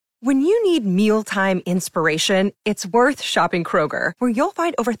When you need mealtime inspiration, it's worth shopping Kroger, where you'll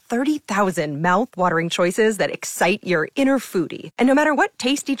find over 30,000 mouth-watering choices that excite your inner foodie. And no matter what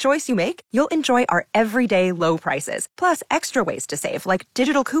tasty choice you make, you'll enjoy our everyday low prices, plus extra ways to save, like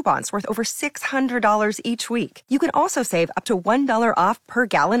digital coupons worth over $600 each week. You can also save up to $1 off per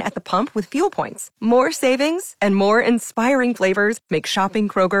gallon at the pump with fuel points. More savings and more inspiring flavors make shopping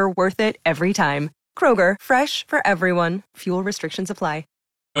Kroger worth it every time. Kroger, fresh for everyone. Fuel restrictions apply.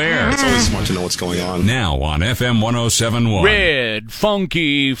 It's always smart to know what's going on. Now on FM 107.1. Red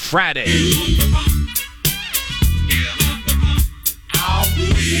Funky Friday.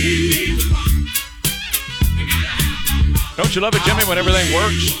 Don't you love it, Jimmy, when everything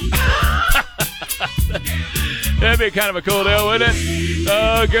works? That'd be kind of a cool deal, wouldn't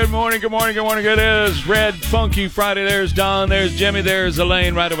it? Good morning. It is Red Funky Friday. There's Don, there's Jimmy, there's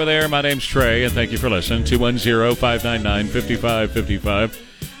Elaine right over there. My name's Trey, and thank you for listening. 210-599-5555.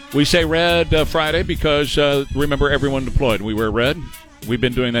 We say Red Friday because, remember, everyone deployed. We wear red. We've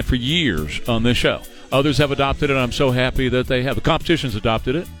been doing that for years on this show. Others have adopted it, and I'm so happy that they have. The competition's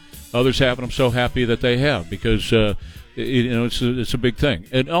adopted it. Others have, and I'm so happy that they have because, it's a big thing.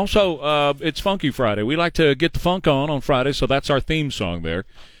 And also, it's Funky Friday. We like to get the funk on Friday, so that's our theme song there.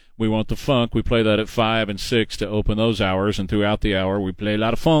 We want the funk. We play that at 5 and 6 to open those hours, and throughout the hour, we play a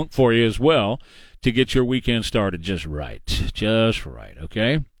lot of funk for you as well to get your weekend started just right. Just right,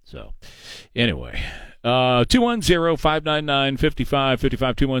 okay? So, anyway,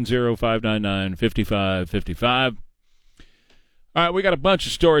 210-599-5555, 210-599-5555. All right, we got a bunch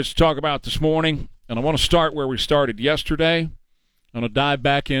of stories to talk about this morning, and I want to start where we started yesterday. I'm going to dive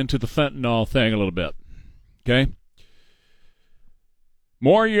back into the fentanyl thing a little bit, okay?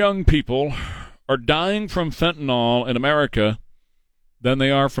 More young people are dying from fentanyl in America than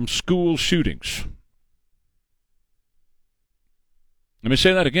they are from school shootings. Let me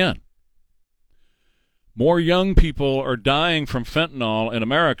say that again. More young people are dying from fentanyl in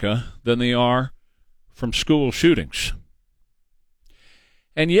America than they are from school shootings.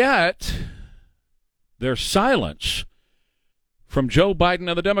 And yet, there's silence from Joe Biden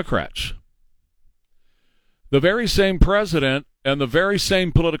and the Democrats. The very same president and the very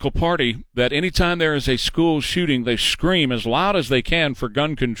same political party that anytime there is a school shooting, they scream as loud as they can for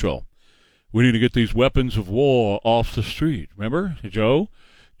gun control. We need to get these weapons of war off the street. Remember, Joe?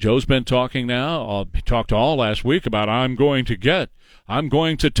 Joe's been talking now. He talked all last week about I'm going to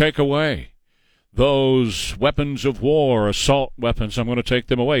take away those weapons of war, assault weapons. I'm going to take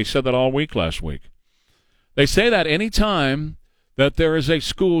them away. He said that all week last week. They say that any time that there is a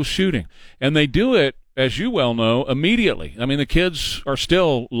school shooting. And they do it, as you well know, immediately. I mean, the kids are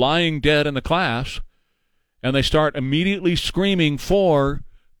still lying dead in the class, and they start immediately screaming for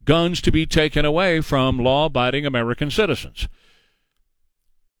guns to be taken away from law-abiding American citizens.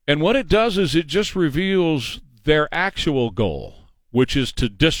 And what it does is it just reveals their actual goal, which is to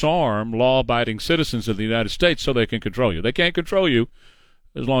disarm law-abiding citizens of the United States so they can control you. They can't control you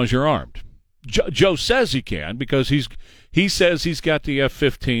as long as you're armed. Joe says he can because he says he's got the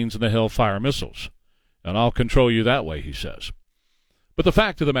F-15s and the Hellfire missiles, and I'll control you that way, he says. But the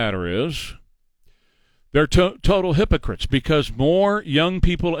fact of the matter is they're total hypocrites because more young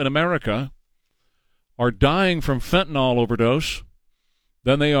people in America are dying from fentanyl overdose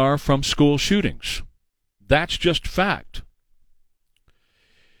than they are from school shootings. That's just fact.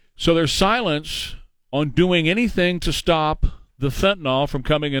 So there's silence on doing anything to stop the fentanyl from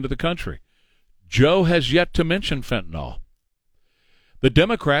coming into the country. Joe has yet to mention fentanyl. The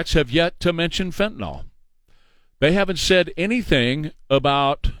Democrats have yet to mention fentanyl. They haven't said anything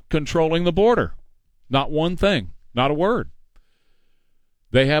about controlling the border. Not one thing. Not a word.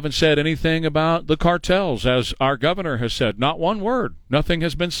 They haven't said anything about the cartels, as our governor has said. Not one word. Nothing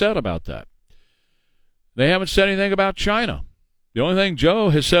has been said about that. They haven't said anything about China. The only thing Joe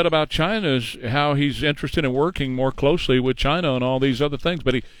has said about China is how he's interested in working more closely with China and all these other things.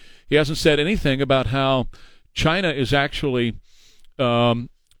 But he hasn't said anything about how China is actually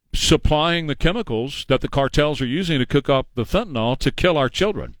supplying the chemicals that the cartels are using to cook up the fentanyl to kill our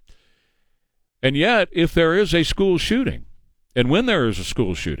children. And yet, if there is a school shooting, and when there is a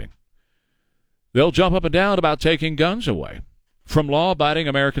school shooting, they'll jump up and down about taking guns away from law-abiding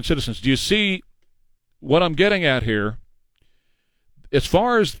American citizens. Do you see what I'm getting at here? As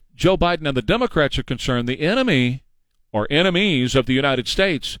far as Joe Biden and the Democrats are concerned, the enemy or enemies of the United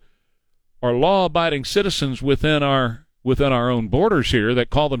States are law-abiding citizens within our own borders here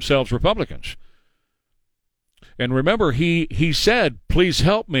that call themselves Republicans. And remember, he said, please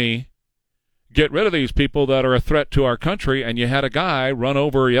help me get rid of these people that are a threat to our country. And you had a guy run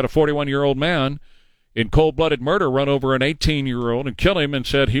over, you had a 41-year-old man in cold-blooded murder, run over an 18-year-old and kill him and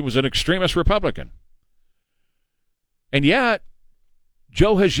said he was an extremist Republican. And yet,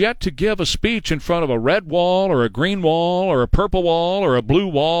 Joe has yet to give a speech in front of a red wall or a green wall or a purple wall or a blue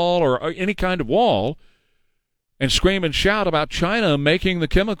wall or any kind of wall and scream and shout about China making the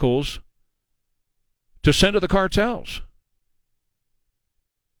chemicals to send to the cartels.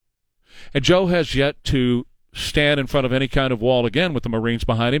 And Joe has yet to stand in front of any kind of wall again with the Marines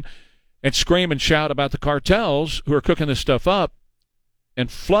behind him and scream and shout about the cartels who are cooking this stuff up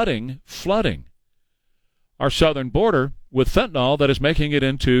and flooding our southern border with fentanyl that is making it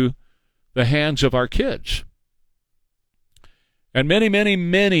into the hands of our kids. And many, many,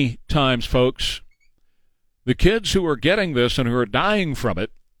 many times, folks, the kids who are getting this and who are dying from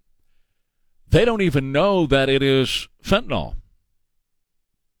it, they don't even know that it is fentanyl.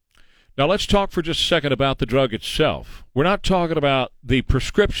 Now, let's talk for just a second about the drug itself. We're not talking about the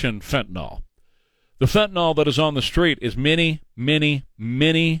prescription fentanyl. The fentanyl that is on the street is many, many,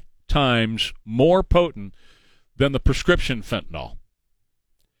 many times more potent than the prescription fentanyl.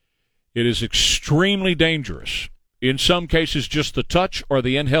 It is extremely dangerous. In some cases, just the touch or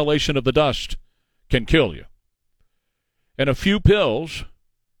the inhalation of the dust can kill you. And a few pills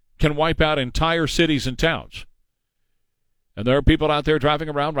can wipe out entire cities and towns. And there are people out there driving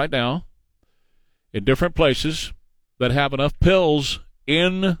around right now in different places that have enough pills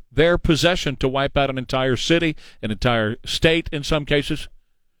in their possession to wipe out an entire city, an entire state in some cases.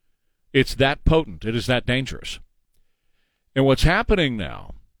 It's that potent. It is that dangerous. And what's happening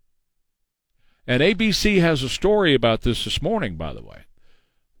now, and ABC has a story about this morning, by the way.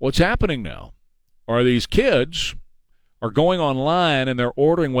 What's happening now are these kids are going online and they're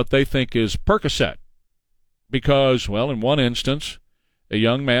ordering what they think is Percocet. Because, well, in one instance, a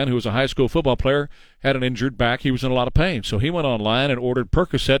young man who was a high school football player had an injured back. He was in a lot of pain. So he went online and ordered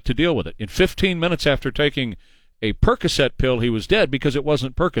Percocet to deal with it. In 15 minutes after taking a Percocet pill, he was dead because it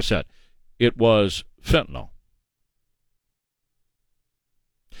wasn't Percocet. It was fentanyl.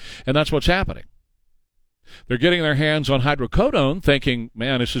 And that's what's happening. They're getting their hands on hydrocodone thinking,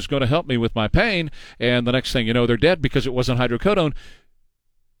 man, this is going to help me with my pain. And the next thing you know, they're dead because it wasn't hydrocodone.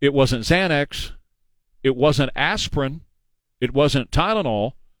 It wasn't Xanax. It wasn't aspirin. It wasn't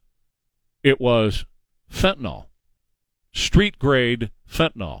Tylenol. It was fentanyl. Street-grade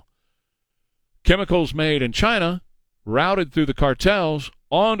fentanyl. Chemicals made in China, routed through the cartels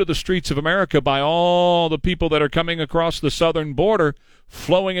onto the streets of America by all the people that are coming across the southern border,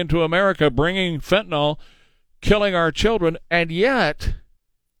 flowing into America, bringing fentanyl, killing our children. And yet,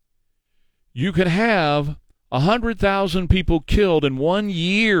 you can have 100,000 people killed in 1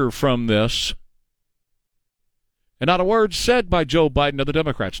 year from this. And not a word said by Joe Biden or the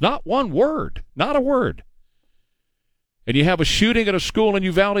Democrats. Not one word. Not a word. And you have a shooting at a school in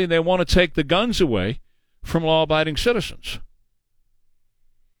Uvalde and they want to take the guns away from law-abiding citizens.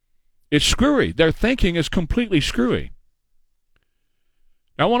 It's screwy. Their thinking is completely screwy.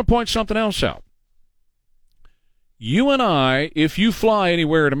 Now, I want to point something else out. You and I, if you fly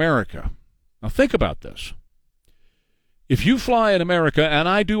anywhere in America, now think about this. If you fly in America, and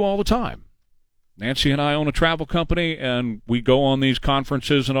I do all the time, Nancy and I own a travel company, and we go on these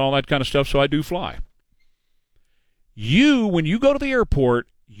conferences and all that kind of stuff, so I do fly. When you go to the airport,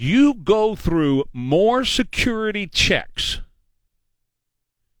 you go through more security checks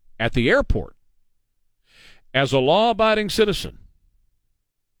at the airport as a law-abiding citizen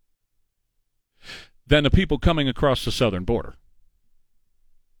than the people coming across the southern border.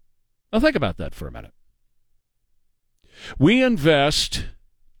 Now think about that for a minute. We invest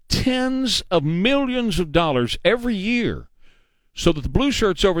tens of millions of dollars every year so that the blue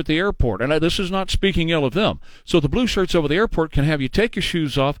shirts over at the airport, and this is not speaking ill of them, so the blue shirts over the airport can have you take your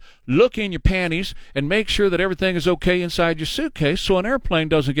shoes off, look in your panties, and make sure that everything is okay inside your suitcase so an airplane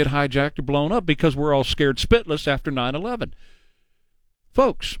doesn't get hijacked or blown up because we're all scared spitless after 9/11.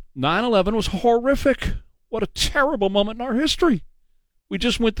 Folks, 9/11 was horrific. What a terrible moment in our history. We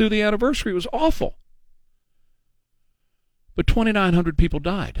just went through the anniversary. It was awful. But 2,900 people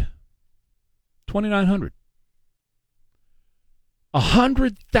died. 2,900.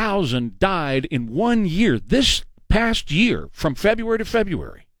 100,000 died in 1 year, this past year, from February to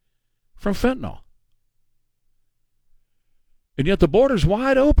February, from fentanyl. And yet the border's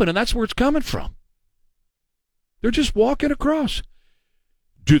wide open, and that's where it's coming from. They're just walking across.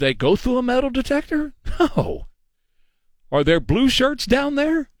 Do they go through a metal detector? No. Are there blue shirts down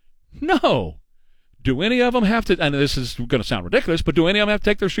there? No. Do any of them have to, and this is going to sound ridiculous, but do any of them have to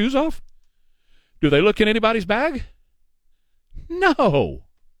take their shoes off? Do they look in anybody's bag? No.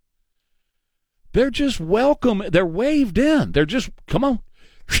 They're just welcome. They're waved in. They're just, come on.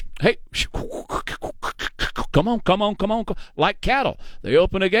 Hey, come on, like cattle. They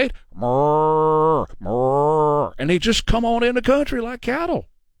open a gate, and they just come on in the country like cattle.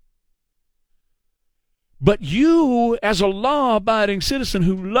 But you, as a law-abiding citizen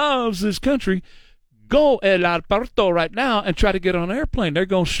who loves this country, go El Aeropuerto right now and try to get on an airplane. They're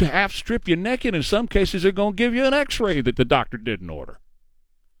going to half strip you naked. In some cases, they're going to give you an X-ray that the doctor didn't order.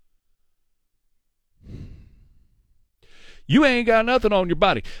 You ain't got nothing on your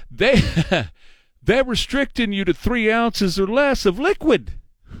body. They're restricting you to 3 ounces or less of liquid.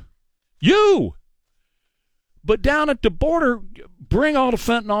 But down at the border, bring all the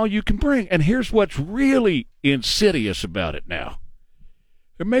fentanyl you can bring. And here's what's really insidious about it now.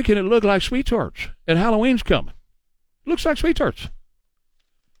 They're making it look like sweet tarts, and Halloween's coming. It looks like sweet tarts.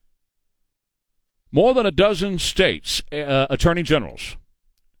 More than a dozen states' attorney generals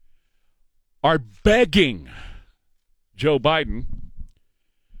are begging Joe Biden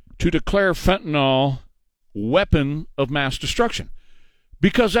to declare fentanyl weapon of mass destruction,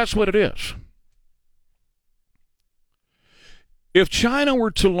 because that's what it is. If China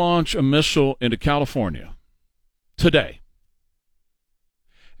were to launch a missile into California today,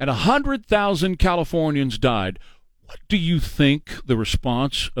 and 100,000 Californians died, what do you think the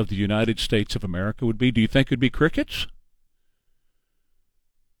response of the United States of America would be? Do you think it would be crickets?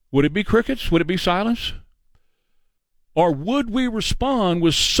 Would it be crickets? Would it be silence? Or would we respond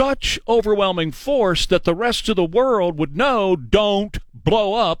with such overwhelming force that the rest of the world would know, don't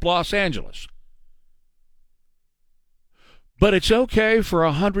blow up Los Angeles? But it's okay for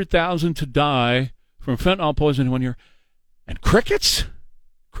 100,000 to die from fentanyl poisoning in 1 year. And crickets?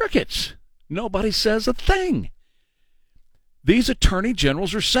 Crickets. Nobody says a thing. These attorney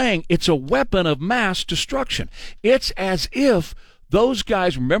generals are saying it's a weapon of mass destruction. It's as if those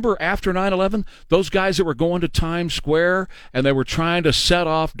guys, remember after 9/11, those guys that were going to Times Square and they were trying to set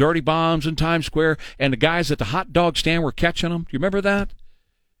off dirty bombs in Times Square, and the guys at the hot dog stand were catching them? Do you remember that?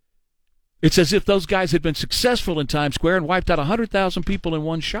 It's as if those guys had been successful in Times Square and wiped out 100,000 people in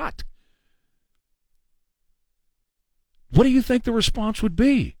one shot. What do you think the response would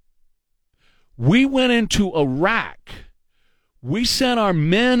be? We went into Iraq. We sent our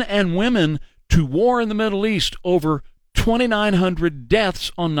men and women to war in the Middle East over 2,900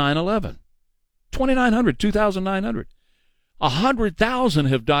 deaths on 9/11. 2,900. 100,000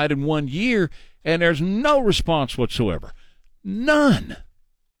 have died in 1 year, and there's no response whatsoever. None.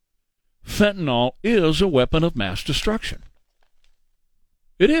 Fentanyl is a weapon of mass destruction.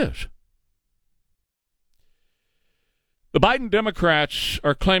 It is. The Biden Democrats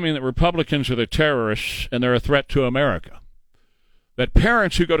are claiming that Republicans are the terrorists and they're a threat to America. That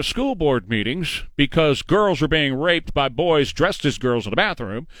parents who go to school board meetings because girls are being raped by boys dressed as girls in the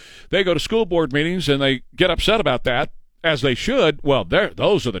bathroom, they go to school board meetings and they get upset about that, as they should. Well,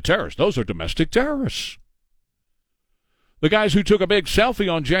 those are the terrorists. Those are domestic terrorists. The guys who took a big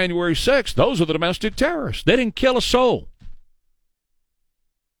selfie on January 6th, those are the domestic terrorists. They didn't kill a soul.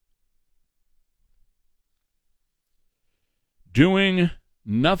 Doing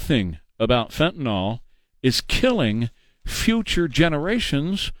nothing about fentanyl is killing future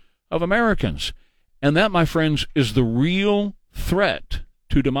generations of Americans. And that, my friends, is the real threat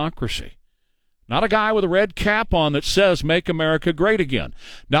to democracy. Not a guy with a red cap on that says, make America great again.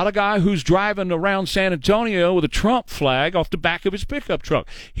 Not a guy who's driving around San Antonio with a Trump flag off the back of his pickup truck.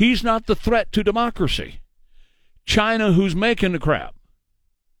 He's not the threat to democracy. China, who's making the crap,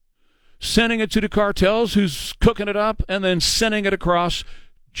 sending it to the cartels, who's cooking it up, and then sending it across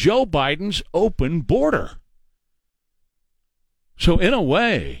Joe Biden's open border. So in a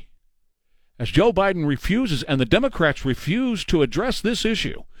way, as Joe Biden refuses, and the Democrats refuse to address this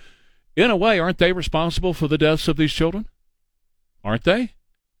issue, in a way, aren't they responsible for the deaths of these children? Aren't they?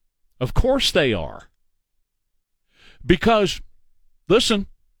 Of course they are. Because, listen,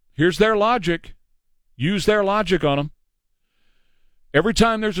 here's their logic. Use their logic on them. Every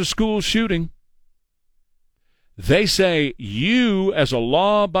time there's a school shooting, they say, you, as a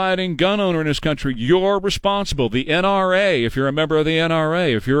law-abiding gun owner in this country, you're responsible. The NRA, if you're a member of the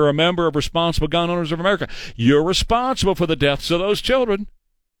NRA, if you're a member of Responsible Gun Owners of America, you're responsible for the deaths of those children.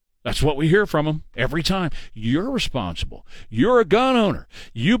 That's what we hear from them every time. You're responsible. You're a gun owner.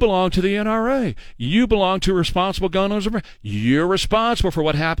 You belong to the NRA. You belong to Responsible Gun Owners of America. You're responsible for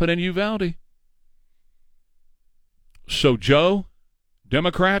what happened in Uvalde. So, Joe,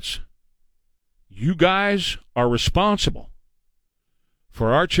 Democrats, you guys are responsible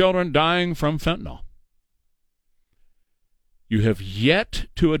for our children dying from fentanyl. You have yet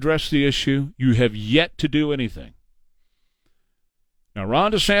to address the issue. You have yet to do anything. Now,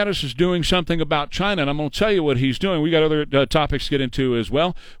 Ron DeSantis is doing something about China, and I'm going to tell you what he's doing. We got other topics to get into as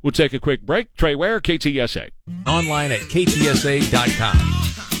well. We'll take a quick break. Trey Ware, KTSA. Online at ktsa.com.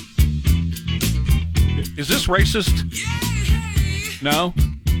 Is this racist? No?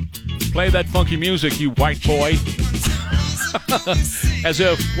 Play that funky music, you white boy. As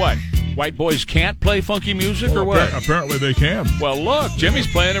if, what? White boys can't play funky music or what? Apparently they can. Well, look, Jimmy's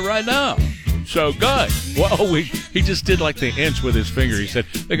playing it right now. So good. Whoa, he just did like the inch with his finger. He said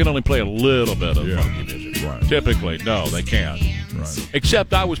they can only play a little bit of funky music. Right. Typically, no, they can't. Right.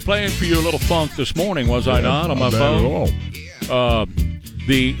 Except I was playing for you a little funk this morning, was I not, on my phone? At all.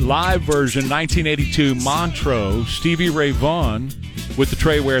 The live version, 1982 Montreux, Stevie Ray Vaughan with the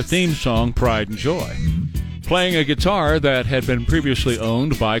Trey Ware theme song, Pride and Joy. Playing a guitar that had been previously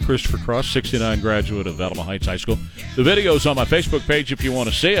owned by Christopher Cross, 69 graduate of Alamo Heights High School. The video's on my Facebook page if you want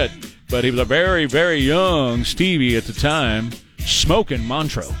to see it, but he was a very, very young Stevie at the time, smoking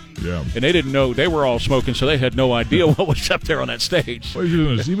Montreux. Yeah. And they didn't know, they were all smoking, so they had no idea what was up there on that stage. Well, he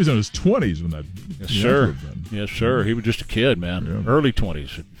was in his 20s when that. Yes, sir. Yes, sir. He was just a kid, man. Yeah. Early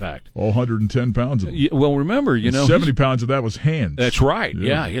 20s, in fact. All 110 pounds of it. Well, remember, 70 pounds of that was hands. That's right.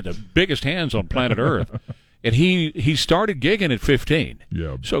 Yeah, he had the biggest hands on planet Earth. And he started gigging at 15.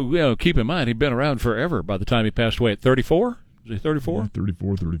 Yeah. So, keep in mind, he'd been around forever by the time he passed away at 34. Was he 34? Yeah,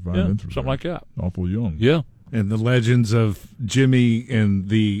 34, 35. Yeah, something like that. Awful young. Yeah. And the legends of Jimmy and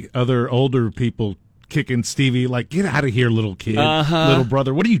the other older people kicking Stevie, like, get out of here, little kid, little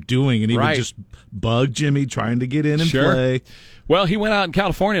brother. What are you doing? And he would just bug Jimmy, trying to get in and play. Well, he went out in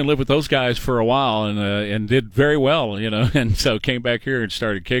California and lived with those guys for a while and did very well, and so came back here and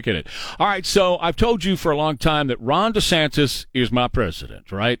started kicking it. All right, so I've told you for a long time that Ron DeSantis is my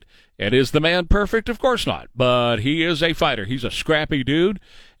president, right? And is the man perfect? Of course not. But he is a fighter. He's a scrappy dude,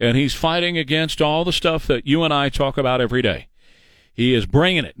 and he's fighting against all the stuff that you and I talk about every day. He is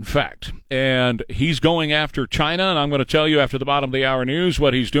bringing it, in fact. And he's going after China, and I'm going to tell you after the bottom of the hour news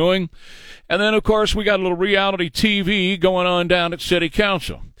what he's doing. And then, of course, we got a little reality TV going on down at City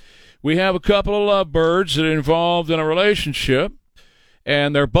Council. We have a couple of lovebirds that are involved in a relationship,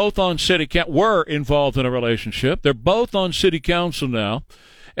 and they're both on City Council. Were involved in a relationship. They're both on City Council now,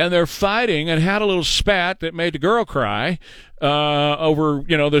 and they're fighting and had a little spat that made the girl cry over,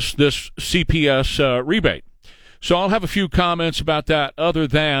 this CPS rebate. So I'll have a few comments about that other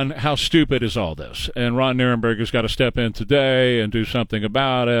than how stupid is all this. And Ron Nirenberg has got to step in today and do something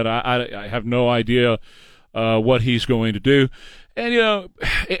about it. I have no idea what he's going to do. And,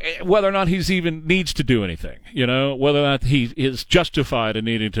 whether or not he's even needs to do anything, whether or not he is justified in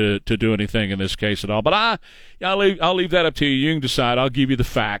needing to do anything in this case at all. But I'll leave that up to you. You can decide. I'll give you the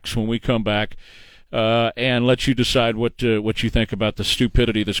facts when we come back. And let you decide what you think about the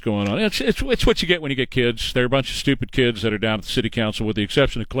stupidity that's going on. It's what you get when you get kids. They're a bunch of stupid kids that are down at the city council, with the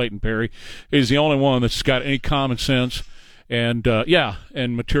exception of Clayton Perry. He's the only one that's got any common sense and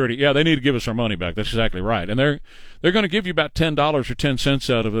and maturity. Yeah, they need to give us our money back. That's exactly right. And they're going to give you about $10 or 10 cents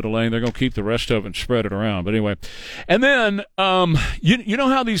out of it, Elaine. They're going to keep the rest of it and spread it around. But anyway, and then you know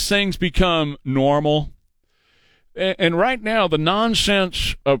how these things become normal. And right now, the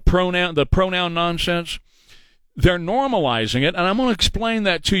nonsense of the pronoun nonsense, they're normalizing it, and I'm going to explain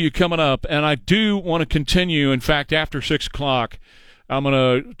that to you coming up. And I do want to continue. In fact, after 6 o'clock, I'm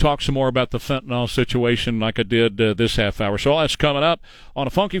going to talk some more about the fentanyl situation like I did this half hour. So all that's coming up on a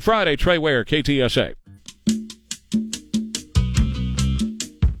Funky Friday. Trey Ware, KTSA.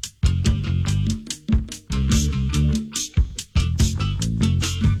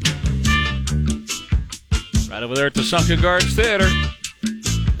 Right over there at the Sunken Gardens Theater.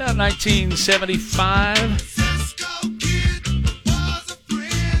 About 1975.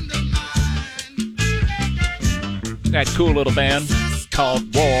 That cool little band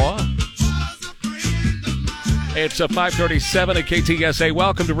called War. It's a 5:37 at KTSA.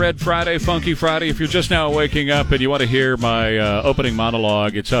 Welcome to Red Friday, Funky Friday. If you're just now waking up and you want to hear my opening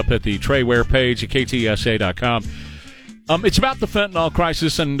monologue, it's up at the Trey Ware page at KTSA.com. It's about the fentanyl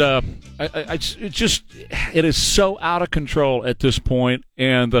crisis, and it is so out of control at this point,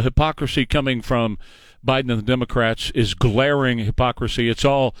 and the hypocrisy coming from Biden and the Democrats is glaring hypocrisy. It's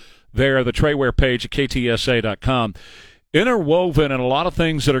all there, the Trey Ware page at KTSA.com. Interwoven in a lot of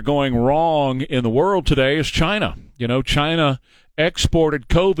things that are going wrong in the world today is China. China exported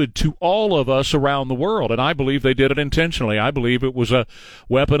COVID to all of us around the world, and I believe they did it intentionally. I believe it was a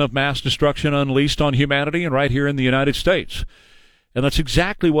weapon of mass destruction unleashed on humanity and right here in the United States. And that's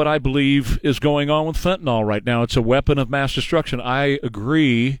exactly what I believe is going on with fentanyl right now. It's a weapon of mass destruction. I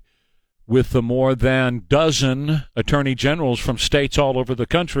agree with the more than dozen attorney generals from states all over the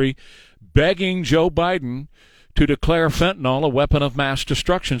country begging Joe Biden to declare fentanyl a weapon of mass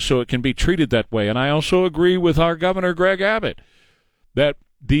destruction so it can be treated that way. And I also agree with our Governor, Greg Abbott, that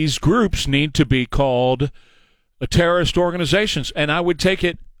these groups need to be called terrorist organizations. And I would take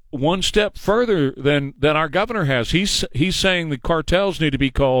it one step further than our governor has. He's saying the cartels need to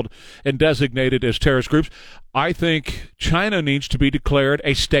be called and designated as terrorist groups. I think China needs to be declared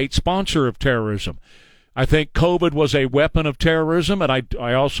a state sponsor of terrorism. I think COVID was a weapon of terrorism, and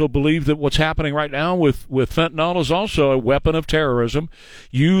I also believe that what's happening right now with fentanyl is also a weapon of terrorism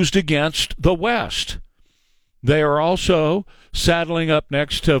used against the West. They are also saddling up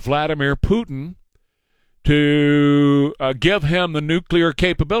next to Vladimir Putin to give him the nuclear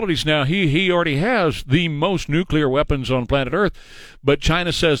capabilities. Now, he already has the most nuclear weapons on planet Earth, but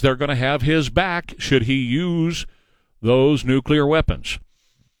China says they're going to have his back should he use those nuclear weapons.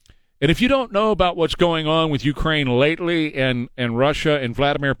 And if you don't know about what's going on with Ukraine lately and Russia and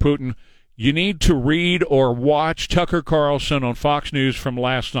Vladimir Putin, you need to read or watch Tucker Carlson on Fox News from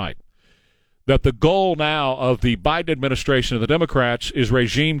last night. That the goal now of the Biden administration of the Democrats is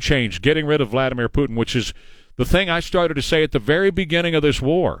regime change, getting rid of Vladimir Putin, which is the thing I started to say at the very beginning of this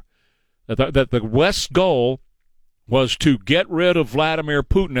war, that the West's goal was to get rid of Vladimir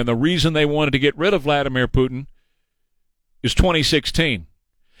Putin. And the reason they wanted to get rid of Vladimir Putin is 2016.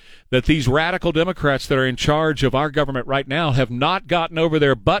 That these radical Democrats that are in charge of our government right now have not gotten over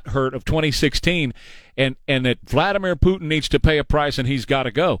their butt hurt of 2016, and that Vladimir Putin needs to pay a price and he's got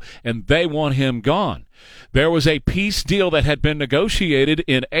to go, and they want him gone. There was a peace deal that had been negotiated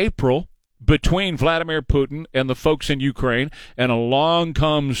in April between Vladimir Putin and the folks in Ukraine, and along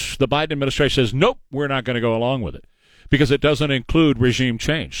comes the Biden administration says, nope, we're not going to go along with it, because it doesn't include regime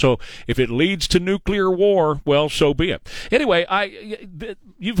change. So if it leads to nuclear war, well, so be it. Anyway,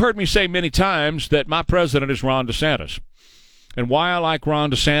 you've heard me say many times that my president is Ron DeSantis. And why I like Ron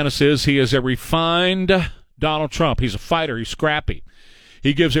DeSantis is he is a refined Donald Trump. He's a fighter. He's scrappy.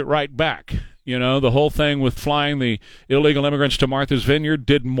 He gives it right back. You know, the whole thing with flying the illegal immigrants to Martha's Vineyard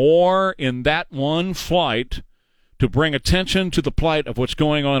did more in that one flight to bring attention to the plight of what's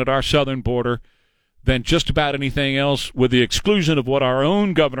going on at our southern border than just about anything else, with the exclusion of what our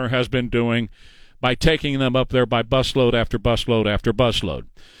own governor has been doing by taking them up there by busload after busload after busload.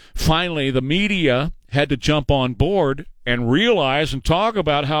 Finally, the media had to jump on board and realize and talk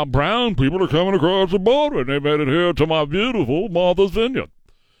about how brown people are coming across the border, and they made it here to my beautiful Martha's Vineyard.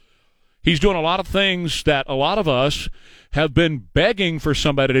 He's doing a lot of things that a lot of us have been begging for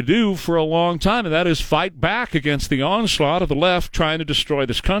somebody to do for a long time, and that is fight back against the onslaught of the left trying to destroy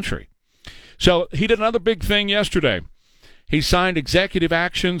this country. So he did another big thing yesterday. He signed executive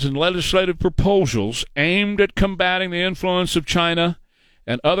actions and legislative proposals aimed at combating the influence of China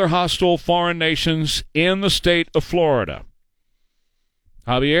and other hostile foreign nations in the state of Florida.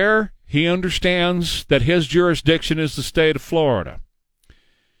 Javier, he understands that his jurisdiction is the state of Florida.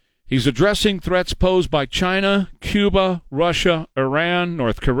 He's addressing threats posed by China, Cuba, Russia, Iran,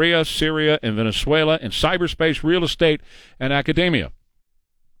 North Korea, Syria, and Venezuela in cyberspace, real estate, and academia.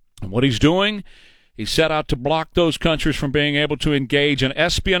 And what he's doing, he set out to block those countries from being able to engage in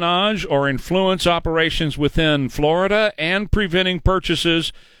espionage or influence operations within Florida and preventing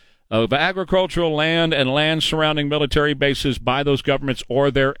purchases of agricultural land and land surrounding military bases by those governments or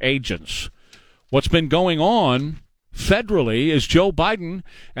their agents. What's been going on federally is Joe Biden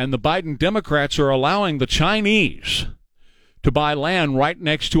and the Biden Democrats are allowing the Chinese to buy land right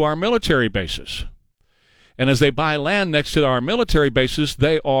next to our military bases. And as they buy land next to our military bases,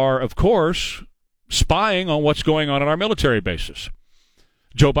 they are, of course, spying on what's going on at our military bases.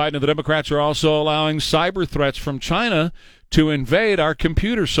 Joe Biden and the Democrats are also allowing cyber threats from China to invade our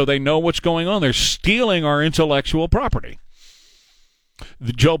computers so they know what's going on. They're stealing our intellectual property.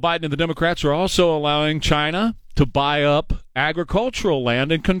 Joe Biden and the Democrats are also allowing China to buy up agricultural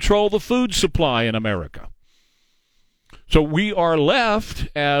land and control the food supply in America. So we are left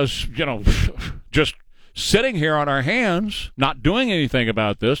as, just sitting here on our hands, not doing anything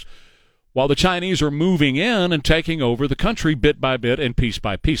about this, while the Chinese are moving in and taking over the country bit by bit and piece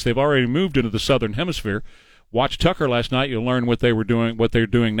by piece. They've already moved into the southern hemisphere. Watch Tucker last night. You'll learn what they're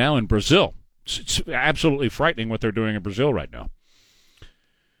doing now in Brazil. It's absolutely frightening what they're doing in Brazil right now.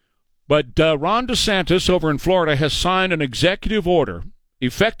 But Ron DeSantis over in Florida has signed an executive order,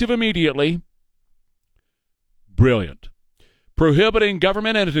 effective immediately, brilliant, prohibiting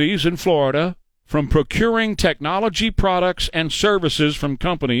government entities in Florida from procuring technology products and services from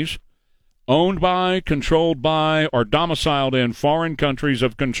companies owned by, controlled by, or domiciled in foreign countries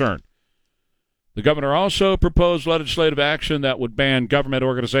of concern. The governor also proposed legislative action that would ban government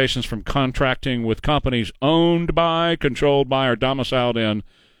organizations from contracting with companies owned by, controlled by, or domiciled in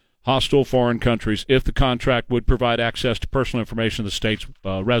hostile foreign countries if the contract would provide access to personal information of the state's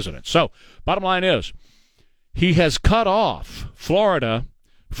residents. So, bottom line is, he has cut off Florida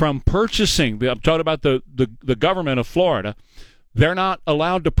from purchasing. I'm talking about the government of Florida. They're not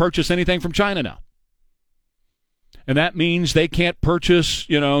allowed to purchase anything from China now. And that means they can't purchase,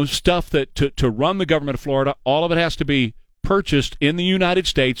 stuff that to run the government of Florida. All of it has to be purchased in the United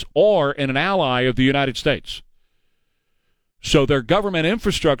States or in an ally of the United States. So their government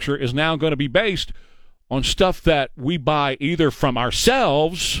infrastructure is now going to be based on stuff that we buy either from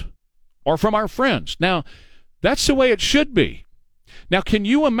ourselves or from our friends. Now, that's the way it should be. Now, can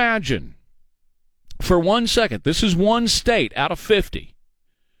you imagine, for 1 second, this is one state out of 50.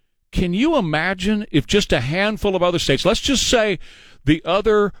 Can you imagine if just a handful of other states, let's just say the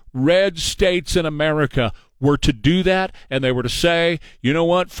other red states in America, were to do that, and they were to say, you know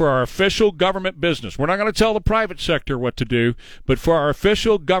what, for our official government business, we're not going to tell the private sector what to do, but for our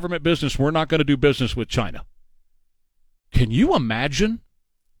official government business, we're not going to do business with China. Can you imagine?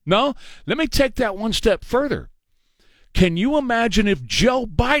 No? Let me take that one step further. Can you imagine if Joe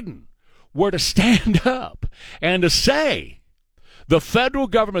Biden were to stand up and to say, the federal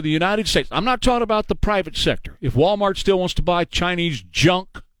government of the United States, I'm not talking about the private sector. If Walmart still wants to buy Chinese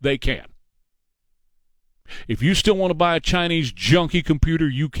junk, they can. If you still want to buy a Chinese junky computer,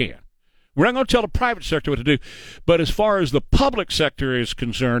 you can. We're not going to tell the private sector what to do. But as far as the public sector is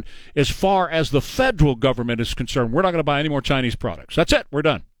concerned, as far as the federal government is concerned, we're not going to buy any more Chinese products. That's it. We're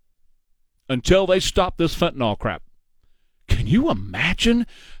done. Until they stop this fentanyl crap. Can you imagine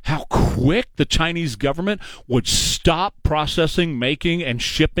how quick the Chinese government would stop processing, making, and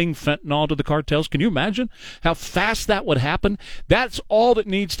shipping fentanyl to the cartels? Can you imagine how fast that would happen? That's all that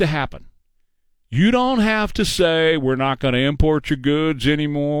needs to happen. You don't have to say we're not going to import your goods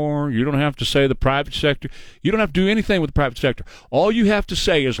anymore. You don't have to say the private sector. You don't have to do anything with the private sector. All you have to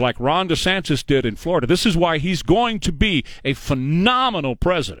say is like Ron DeSantis did in Florida. This is why he's going to be a phenomenal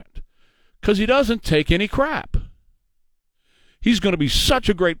president, because he doesn't take any crap. He's going to be such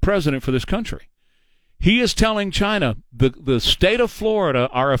a great president for this country. He is telling China, the state of Florida,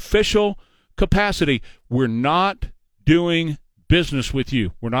 our official capacity, we're not doing business with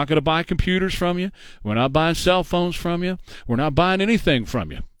you. We're not going to buy computers from you. We're not buying cell phones from you. We're not buying anything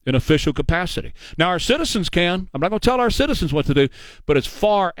from you in official capacity. Now, our citizens can. I'm not going to tell our citizens what to do, but as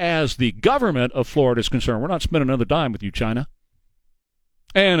far as the government of Florida is concerned, we're not spending another dime with you, China.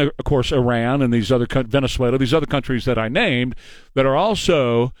 And, of course, Iran and these other Venezuela, these other countries that I named that are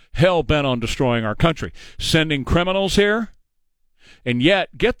also hell-bent on destroying our country, sending criminals here. And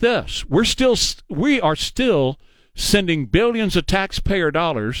yet, get this, we are still sending billions of taxpayer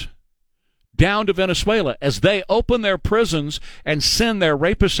dollars down to Venezuela as they open their prisons and send their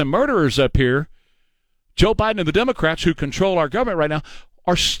rapists and murderers up here. Joe Biden and the Democrats, who control our government right now,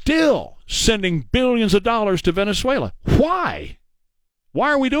 are still sending billions of dollars to Venezuela. Why? Why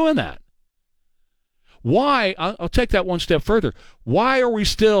are we doing that? Why? I'll take that one step further. Why are we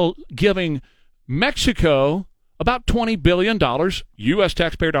still giving Mexico about $20 billion, U.S.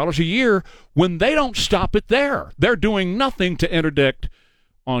 taxpayer dollars a year, when they don't stop it there? They're doing nothing to interdict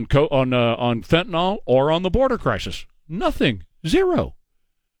on fentanyl or on the border crisis. Nothing. Zero.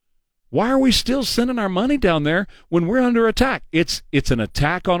 Why are we still sending our money down there when we're under attack? It's an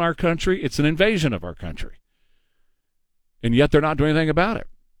attack on our country. It's an invasion of our country. And yet they're not doing anything about it.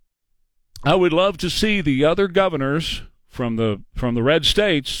 I would love to see the other governors from the red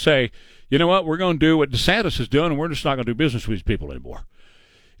states say, you know what, we're going to do what DeSantis is doing, and we're just not going to do business with these people anymore.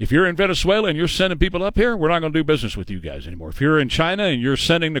 If you're in Venezuela and you're sending people up here, we're not going to do business with you guys anymore. If you're in China and you're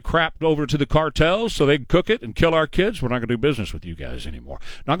sending the crap over to the cartels so they can cook it and kill our kids, we're not going to do business with you guys anymore.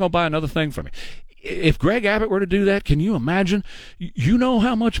 Not going to buy another thing from you. If Greg Abbott were to do that, can you imagine? You know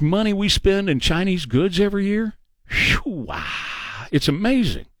how much money we spend in Chinese goods every year? Whew, it's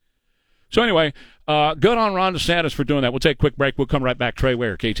amazing. So anyway, good on Ron DeSantis for doing that. We'll take a quick break. We'll come right back. Trey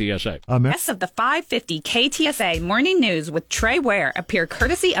Ware, KTSA. Rest of the 550 KTSA Morning News with Trey Ware appear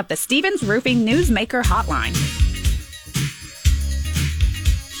courtesy of the Stevens Roofing Newsmaker Hotline.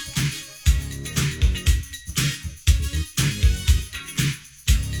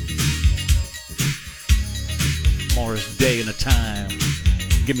 Morris Day in a time.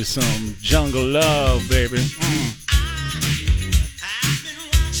 Give me some jungle love, baby.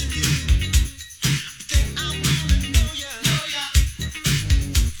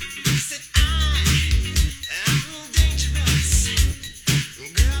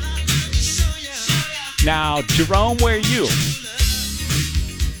 Now, Jerome, where are you?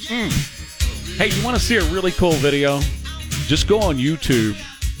 Hey, you want to see a really cool video? Just go on YouTube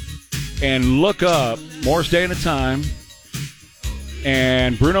and look up Morris Day at a Time.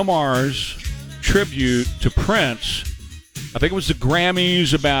 and Bruno Mars tribute to Prince. I think it was the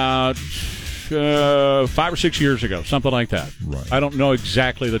Grammys about 5 or 6 years ago, something like that. Right. I don't know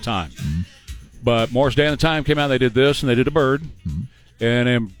exactly the time. But Morris Day and the Time came out, they did this, and they did a bird. And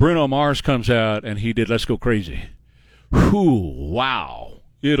then Bruno Mars comes out, and he did Let's Go Crazy. Whew, wow.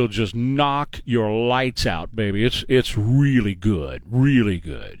 It'll just knock your lights out, baby. It's really good, really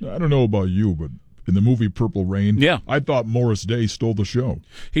good. I don't know about you, but in the movie Purple Rain, yeah, I thought Morris Day stole the show.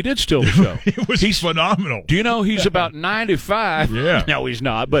 He did steal the show. He's phenomenal. Do you know he's about 95? Yeah. No, he's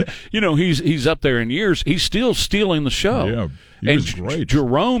not. But, he's up there in years. He's still stealing the show. Yeah, he was great.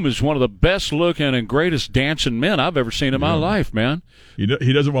 Jerome is one of the best-looking and greatest dancing men I've ever seen in my life, man. He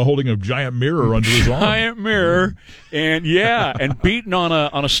does it while holding a giant mirror under his arm. Giant mirror, and and beating on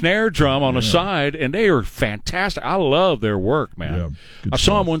a snare drum on the side, and they are fantastic. I love their work, man. Yeah, I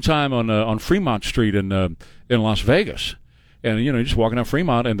saw him one time on Fremont Street in Las Vegas, and just walking down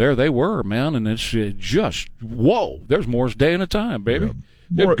Fremont, and there they were, man, and it's just whoa. There's Morris Day in a time, baby. Yeah.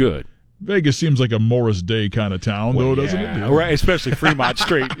 They're good. Vegas seems like a Morris Day kind of town, though, doesn't it? Right, especially Fremont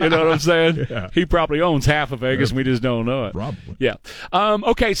Street. You know what I'm saying? Yeah. He probably owns half of Vegas, and we just don't know it. Probably. Yeah.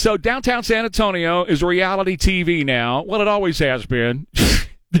 Okay, so downtown San Antonio is reality TV now. Well, it always has been.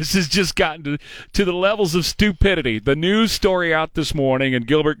 This has just gotten to the levels of stupidity. The news story out this morning, and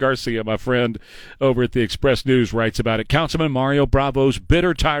Gilbert Garcia, my friend over at the Express News, writes about it. Councilman Mario Bravo's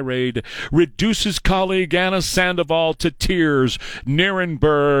bitter tirade reduces colleague Anna Sandoval to tears.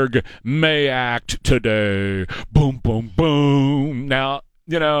 Nirenberg may act today. Boom, boom, boom. Now,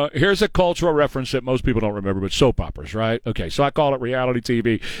 here's a cultural reference that most people don't remember, but soap operas, right? Okay, so I call it reality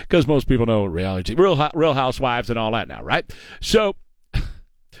TV because most people know reality TV. Real Housewives and all that now, right? So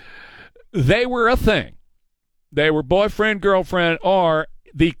they were a thing. They were boyfriend, girlfriend, or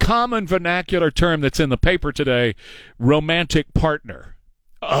the common vernacular term that's in the paper today, romantic partner.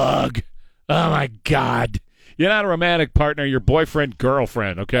 Ugh. Oh, my God. You're not a romantic partner. You're boyfriend,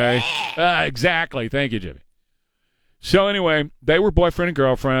 girlfriend, okay? Exactly. Thank you, Jimmy. So anyway, they were boyfriend and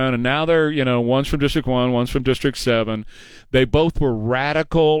girlfriend, and now they're, one's from District 1, one's from District 7. They both were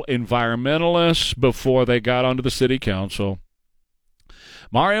radical environmentalists before they got onto the city council.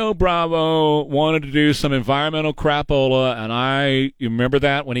 Mario Bravo wanted to do some environmental crapola, and you remember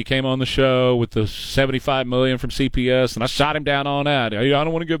that when he came on the show with the $75 million from CPS, and I shot him down on that. I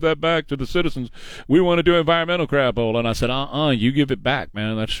don't want to give that back to the citizens. We want to do environmental crapola, and I said, you give it back,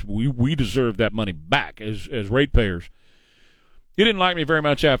 man. We deserve that money back as ratepayers. He didn't like me very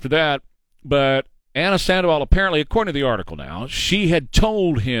much after that, but Anna Sandoval, apparently, according to the article now, she had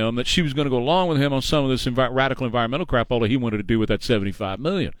told him that she was going to go along with him on some of this radical environmental crapola he wanted to do with that $75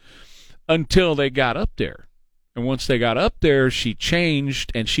 million until they got up there. And once they got up there, she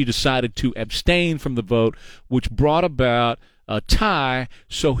changed and she decided to abstain from the vote, which brought about a tie,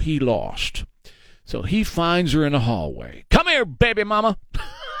 so he lost. So he finds her in the hallway. Come here, baby mama.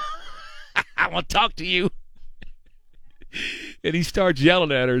 I want to talk to you. And he starts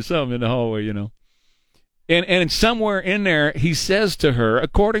yelling at her or something in the hallway, And somewhere in there, he says to her,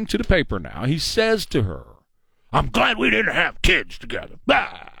 according to the paper now, he says to her, I'm glad we didn't have kids together.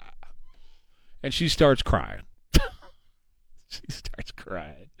 Bah! And she starts crying. She starts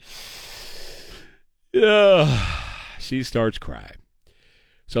crying. She starts crying.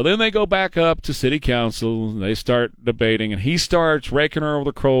 So then they go back up to city council, and they start debating, and he starts raking her over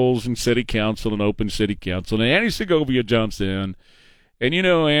the coals in city council and open city council. And Andy Segovia jumps in. And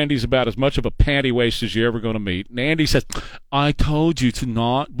Andy's about as much of a panty waist as you're ever going to meet. And Andy says, I told you to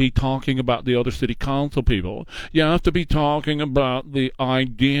not be talking about the other city council people. You have to be talking about the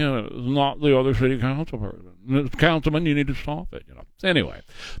ideas, not the other city council person. Councilman, you need to stop it. Anyway,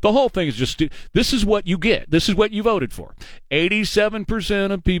 the whole thing is just, this is what you get. This is what you voted for.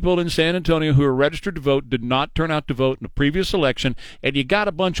 87% of people in San Antonio who are registered to vote did not turn out to vote in the previous election, and you got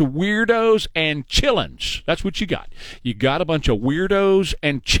a bunch of weirdos and chillins. That's what you got. You got a bunch of weirdos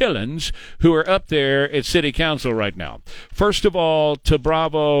and chillins who are up there at city council right now. First of all, to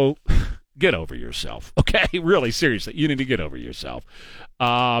Bravo, get over yourself. Okay? Really, seriously, you need to get over yourself.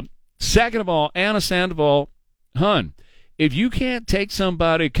 Second of all, Anna Sandoval, hun, if you can't take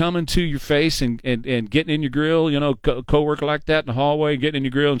somebody coming to your face and getting in your grill, co-worker like that in the hallway, getting in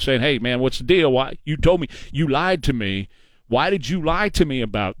your grill and saying, hey, man, what's the deal? Why you told me, you lied to me. Why did you lie to me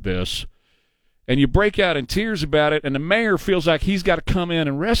about this? And you break out in tears about it, and the mayor feels like he's got to come in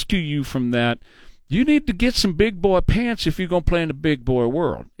and rescue you from that. You need to get some big boy pants if you're going to play in the big boy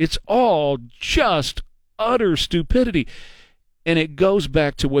world. It's all just utter stupidity. And it goes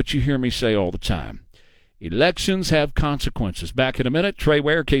back to what you hear me say all the time. Elections have consequences. Back in a minute. Trey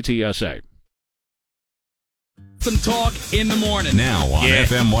Ware, KTSA. Some talk in the morning. Now on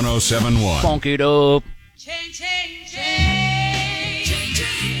FM 1071. Funk it up.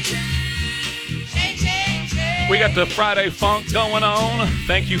 We got the Friday Funk going on.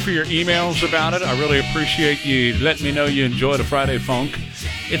 Thank you for your emails about it. I really appreciate you letting me know you enjoy the Friday Funk.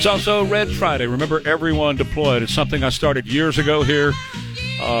 It's also Red Friday. Remember, everyone deployed. It's something I started years ago here,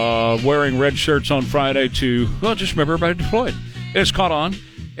 wearing red shirts on Friday to, well, just remember everybody deployed. It's caught on,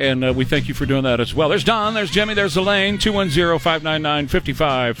 and we thank you for doing that as well. There's Don, there's Jimmy, there's Elaine,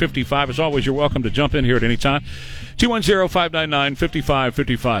 210-599-5555. As always, you're welcome to jump in here at any time.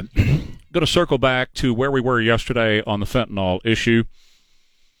 210-599-5555. Going to circle back to where we were yesterday on the fentanyl issue,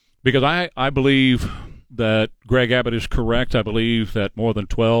 because I believe that Greg Abbott is correct. I believe that more than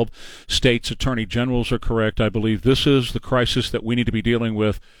 12 states' attorney generals are correct. I believe this is the crisis that we need to be dealing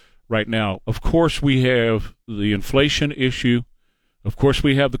with right now. Of course, we have the inflation issue. Of course,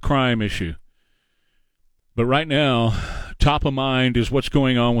 we have the crime issue. But right now, top of mind is what's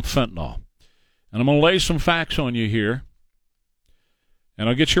going on with fentanyl. And I'm going to lay some facts on you here, and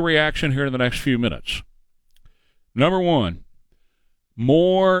I'll get your reaction here in the next few minutes. Number one,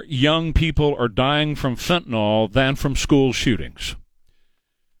 more young people are dying from fentanyl than from school shootings.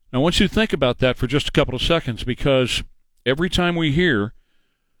 Now, I want you to think about that for just a couple of seconds, because every time we hear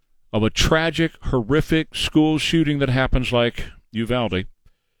of a tragic, horrific school shooting that happens like Uvalde,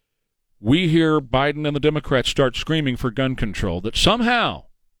 we hear Biden and the Democrats start screaming for gun control, that somehow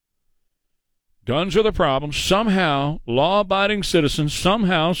guns are the problem, somehow law-abiding citizens,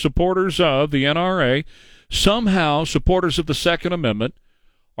 somehow supporters of the NRA, somehow supporters of the Second Amendment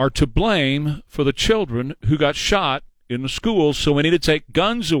are to blame for the children who got shot in the schools, so we need to take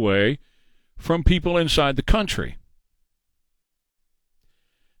guns away from people inside the country.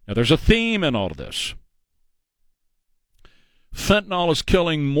 Now, there's a theme in all of this. Fentanyl is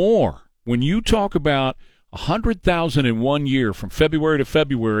killing more. When you talk about 100,000 in 1 year from February to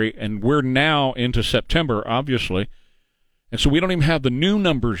February, and we're now into September, obviously, and so we don't even have the new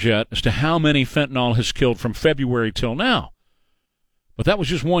numbers yet as to how many fentanyl has killed from February till now. But that was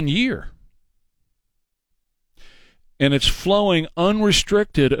just 1 year. And it's flowing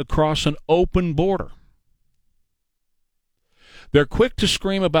unrestricted across an open border. They're quick to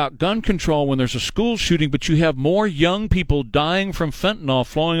scream about gun control when there's a school shooting, but you have more young people dying from fentanyl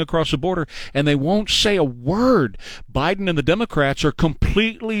flowing across the border, and they won't say a word. Biden and the Democrats are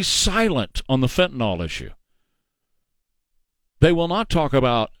completely silent on the fentanyl issue. They will not talk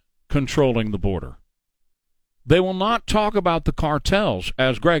about controlling the border. They will not talk about the cartels,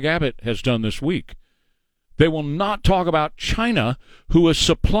 as Greg Abbott has done this week. They will not talk about China, who is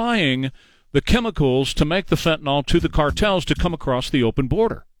supplying the chemicals to make the fentanyl to the cartels to come across the open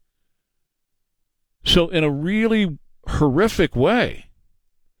border. So in a really horrific way,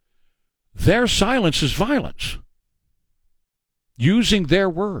 their silence is violence, using their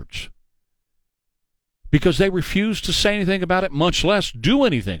words, because they refuse to say anything about it, much less do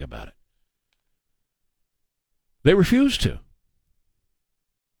anything about it. They refuse to.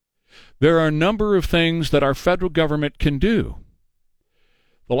 There are a number of things that our federal government can do.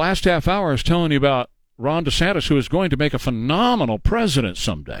 The last half hour I was telling you about Ron DeSantis, who is going to make a phenomenal president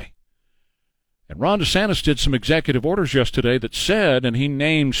someday. And Ron DeSantis did some executive orders yesterday that said, and he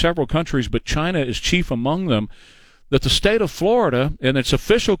named several countries, but China is chief among them, that the state of Florida, in its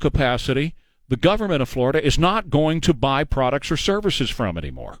official capacity, the government of Florida, is not going to buy products or services from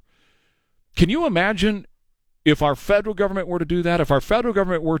anymore. Can you imagine if our federal government were to do that? If our federal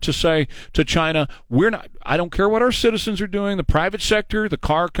government were to say to China, I don't care what our citizens are doing, the private sector, the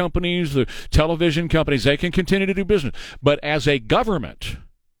car companies, the television companies, they can continue to do business. But as a government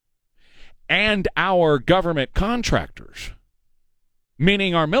and our government contractors,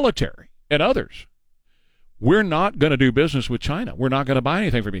 meaning our military and others, we're not going to do business with China. We're not going to buy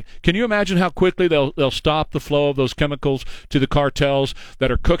anything from you. Can you imagine how quickly they'll stop the flow of those chemicals to the cartels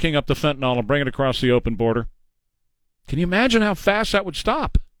that are cooking up the fentanyl and bringing it across the open border? Can you imagine how fast that would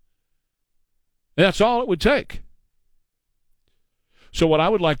stop? And that's all it would take. So what I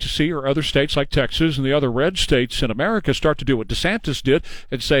would like to see are other states like Texas and the other red states in America start to do what DeSantis did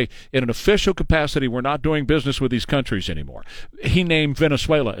and say, in an official capacity, we're not doing business with these countries anymore. He named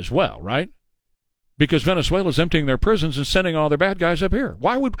Venezuela as well, right? Because Venezuela's emptying their prisons and sending all their bad guys up here.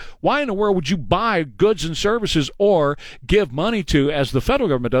 Why in the world would you buy goods and services or give money to, as the federal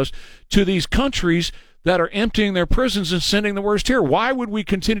government does, to these countries that are emptying their prisons and sending the worst here? Why would we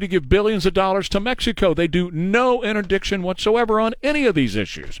continue to give billions of dollars to Mexico? They do no interdiction whatsoever on any of these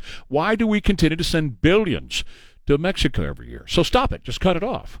issues. Why do we continue to send billions to Mexico every year? So stop it. Just cut it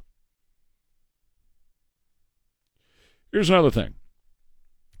off. Here's another thing.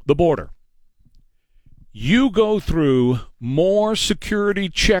 The border. You go through more security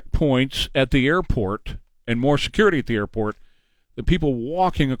checkpoints at the airport and more security at the airport than people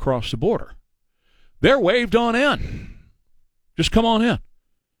walking across the border. They're waved on in. Just come on in.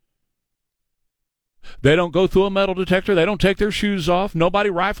 They don't go through a metal detector. They don't take their shoes off. Nobody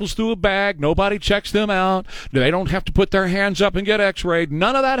rifles through a bag. Nobody checks them out. They don't have to put their hands up and get x-rayed.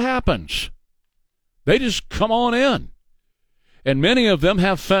 None of that happens. They just come on in. And many of them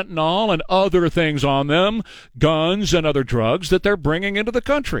have fentanyl and other things on them, guns and other drugs that they're bringing into the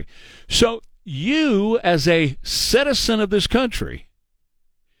country. So you, as a citizen of this country,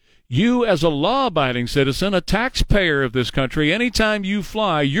 you as a law-abiding citizen, a taxpayer of this country, anytime you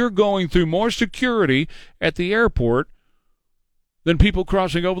fly, you're going through more security at the airport than people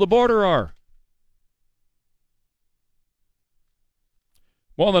crossing over the border are.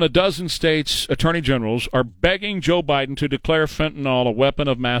 More than a dozen states' attorney generals are begging Joe Biden to declare fentanyl a weapon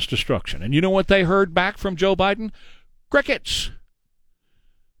of mass destruction. And you know what they heard back from Joe Biden? Crickets.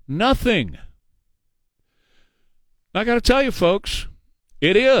 Nothing. I got to tell you, folks,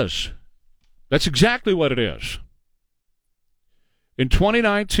 it is. That's exactly what it is. In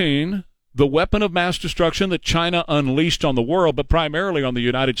 2019, the weapon of mass destruction that China unleashed on the world, but primarily on the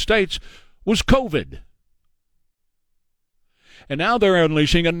United States, was COVID. And now they're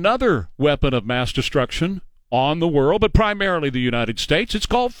unleashing another weapon of mass destruction on the world, but primarily the United States. It's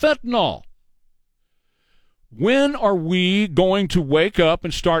called fentanyl. When are we going to wake up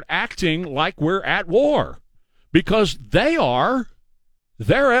and start acting like we're at war? Because they are.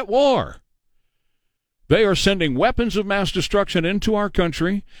 They're at war. They are sending weapons of mass destruction into our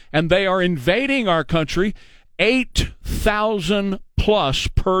country, and they are invading our country, 8,000 plus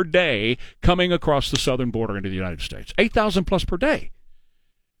per day coming across the southern border into the United States. 8,000 plus per day.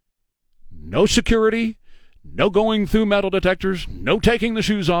 No security, no going through metal detectors, no taking the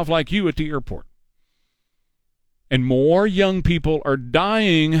shoes off like you at the airport. And more young people are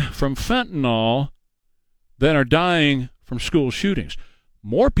dying from fentanyl than are dying from school shootings.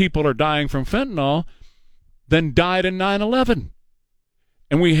 More people are dying from fentanyl than died in 9/11.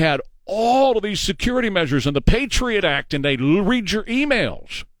 And we had all of these security measures and the Patriot Act, and they read your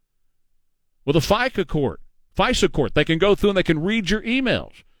emails. With a FISA court, they can go through and they can read your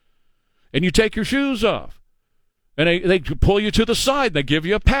emails. And you take your shoes off. And they pull you to the side, they give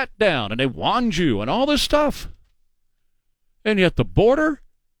you a pat down, and they wand you, and all this stuff. And yet the border?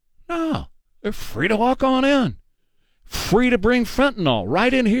 No, they're free to walk on in. Free to bring fentanyl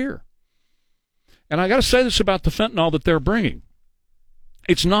right in here. And I got to say this about the fentanyl that they're bringing.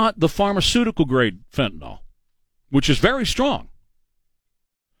 It's not the pharmaceutical grade fentanyl, which is very strong.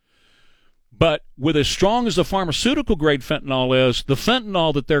 But with as strong as the pharmaceutical grade fentanyl is, the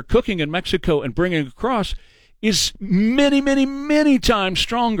fentanyl that they're cooking in Mexico and bringing across is many, many, many times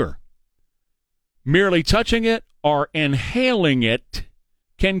stronger. Merely touching it or inhaling it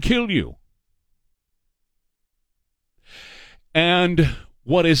can kill you. And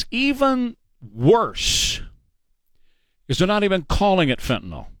what is even worse is they're not even calling it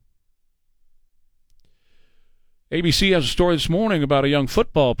fentanyl. ABC has a story this morning about a young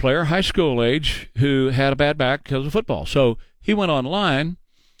football player, high school age, who had a bad back because of football. So he went online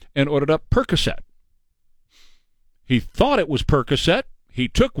and ordered up Percocet. He thought it was Percocet. He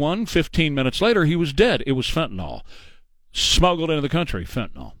took one. 15 minutes later, he was dead. It was fentanyl. Smuggled into the country,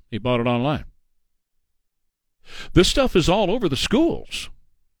 fentanyl. He bought it online. This stuff is all over the schools.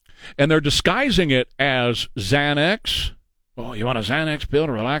 And they're disguising it as Xanax. Oh, you want a Xanax pill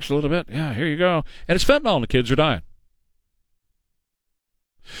to relax a little bit? Yeah, here you go. And it's fentanyl, and the kids are dying.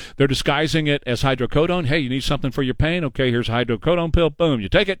 They're disguising it as hydrocodone. Hey, you need something for your pain? Okay, here's a hydrocodone pill. Boom, you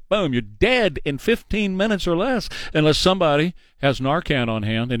take it. Boom, you're dead in 15 minutes or less, unless somebody has Narcan on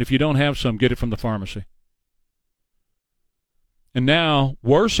hand. And if you don't have some, get it from the pharmacy. And now,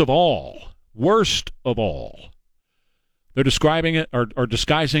 worst of all, they're describing it or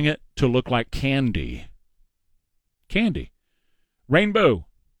disguising it to look like candy. Candy. Rainbow.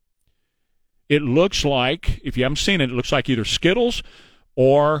 It looks like, if you haven't seen it, it looks like either Skittles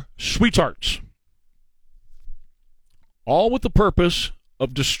or Sweet Tarts. All with the purpose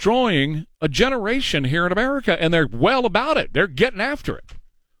of destroying a generation here in America, and they're well about it. They're getting after it.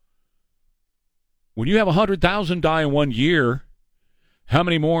 When you have 100,000 die in 1 year, how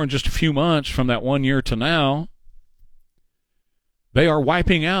many more in just a few months from that 1 year to now? They are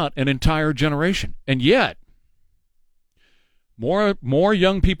wiping out an entire generation. And yet, more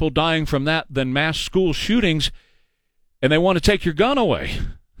young people dying from that than mass school shootings, and they want to take your gun away.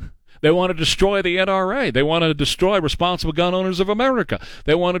 They want to destroy the NRA. They want to destroy Responsible Gun Owners of America.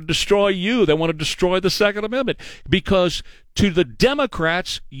 They want to destroy you. They want to destroy the Second Amendment. Because to the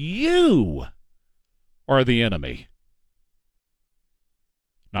Democrats, you are the enemy.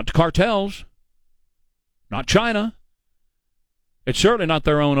 Not the cartels, not China. It's certainly not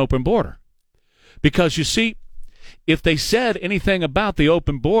their own open border. Because, you see, if they said anything about the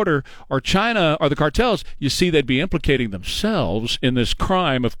open border or China or the cartels, you see, they'd be implicating themselves in this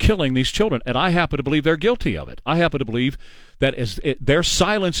crime of killing these children. And I happen to believe they're guilty of it. I happen to believe that their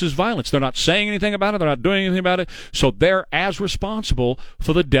silence is violence. They're not saying anything about it. They're not doing anything about it. So they're as responsible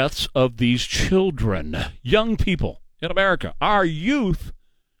for the deaths of these children, young people in America. Our youth,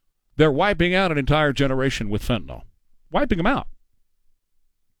 they're wiping out an entire generation with fentanyl. Wiping them out.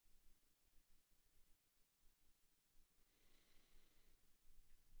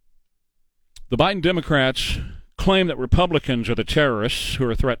 The Biden Democrats claim that Republicans are the terrorists who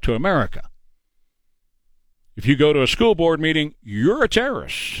are a threat to America. If you go to a school board meeting, you're a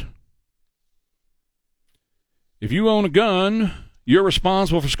terrorist. If you own a gun, you're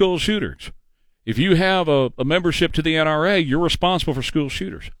responsible for school shooters. If you have a membership to the NRA, you're responsible for school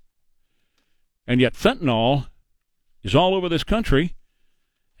shooters. And yet fentanyl is all over this country,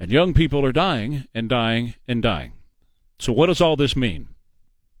 and young people are dying and dying and dying. So what does all this mean?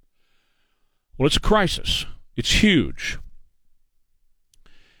 Well, it's a crisis. It's huge.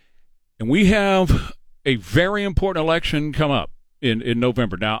 And we have a very important election come up in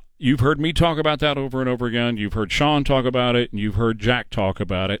November. Now, you've heard me talk about that over and over again. You've heard Sean talk about it, and you've heard Jack talk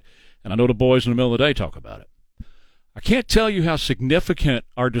about it. And I know the boys in the middle of the day talk about it. I can't tell you how significant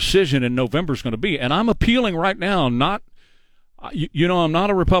our decision in November is going to be. And I'm appealing right now, I'm not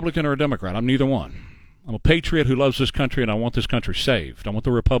a Republican or a Democrat. I'm neither one. I'm a patriot who loves this country, and I want this country saved. I want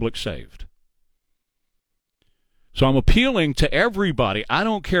the republic saved. So I'm appealing to everybody. I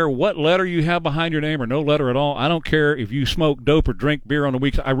don't care what letter you have behind your name or no letter at all. I don't care if you smoke dope or drink beer on the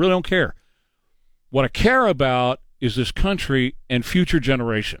weekends. I really don't care. What I care about is this country and future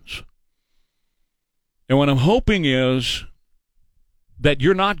generations. And what I'm hoping is that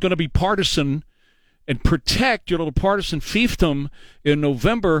you're not going to be partisan and protect your little partisan fiefdom in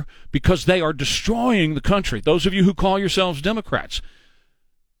November because they are destroying the country. Those of you who call yourselves Democrats,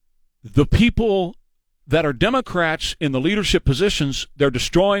 the people that are Democrats in the leadership positions, they're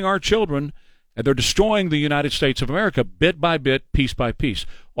destroying our children, and they're destroying the United States of America bit by bit, piece by piece.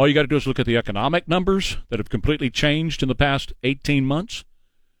 All you got to do is look at the economic numbers that have completely changed in the past 18 months.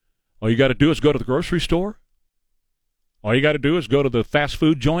 All you got to do is go to the grocery store. All you got to do is go to the fast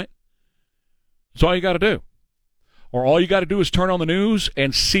food joint. That's all you got to do. Or all you got to do is turn on the news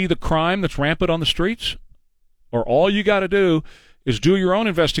and see the crime that's rampant on the streets. Or all you got to do is do your own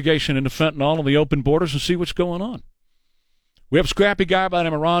investigation into fentanyl and the open borders and see what's going on. We have a scrappy guy by the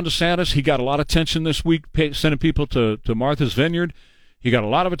name of Ron DeSantis. He got a lot of attention this week, sending people to Martha's Vineyard. He got a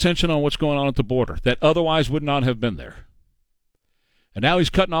lot of attention on what's going on at the border that otherwise would not have been there. And now he's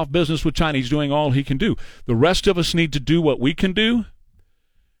cutting off business with China. He's doing all he can do. The rest of us need to do what we can do,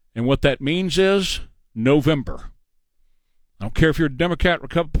 and what that means is November. I don't care if you're a Democrat,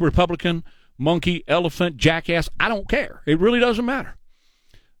 Republican, monkey, elephant, jackass. I don't care. It really doesn't matter.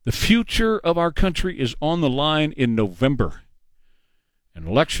 The future of our country is on the line in November. And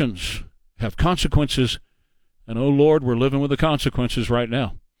elections have consequences. And, oh, Lord, we're living with the consequences right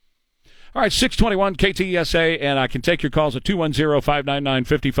now. All right, 621 KTSA, and I can take your calls at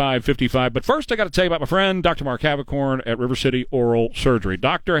 210-599-5555. But first, I got to tell you about my friend, Dr. Mark Havercorn at River City Oral Surgery.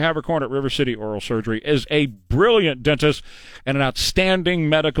 Dr. Havercorn at River City Oral Surgery is a brilliant dentist and an outstanding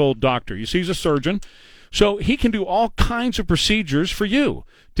medical doctor. You see, he's a surgeon, so he can do all kinds of procedures for you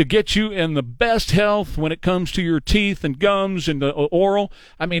to get you in the best health when it comes to your teeth and gums and the oral.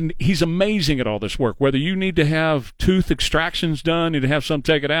 I mean, he's amazing at all this work. Whether you need to have tooth extractions done, need to have some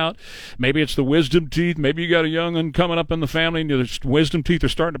taken out, maybe it's the wisdom teeth, maybe you got a young one coming up in the family and the wisdom teeth are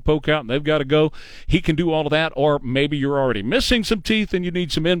starting to poke out and they've got to go. He can do all of that. Or maybe you're already missing some teeth and you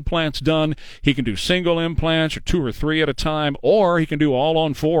need some implants done. He can do single implants or 2 or 3 at a time, or he can do all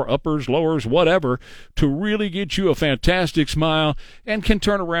on 4, uppers, lowers, whatever, to really get you a fantastic smile and can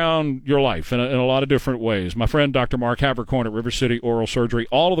turn around your life in a lot of different ways. My friend Dr. Mark Havercorn at River City Oral Surgery.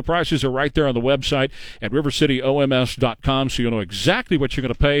 All of the prices are right there on the website at rivercityoms.com, so you'll know exactly what you're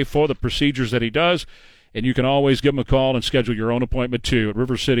going to pay for the procedures that he does. And you can always give him a call and schedule your own appointment, too, at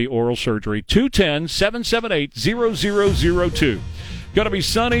River City Oral Surgery, 210-778-0002. Going to be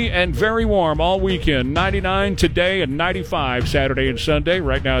sunny and very warm all weekend. 99 today and 95 Saturday and Sunday.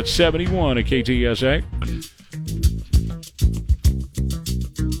 Right now it's 71 at KTSA.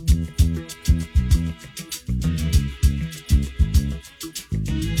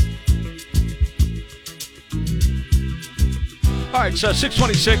 All right, so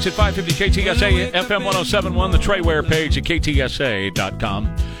 626 at 550 KTSA, FM 1071, the Trey Ware page at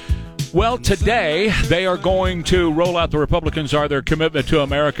KTSA.com. Well, today they are going to roll out, the Republicans are, their commitment to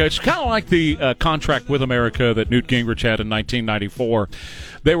America. It's kind of like the contract with America that Newt Gingrich had in 1994.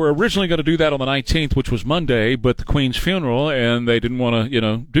 They were originally going to do that on the 19th, which was Monday, but the Queen's funeral, and they didn't want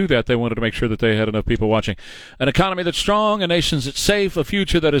to, do that. They wanted to make sure that they had enough people watching. An economy that's strong, a nation that's safe, a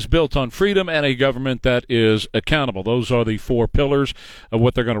future that is built on freedom, and a government that is accountable. Those are the four pillars of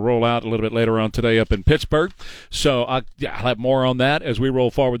what they're going to roll out a little bit later on today up in Pittsburgh. So I'll have more on that as we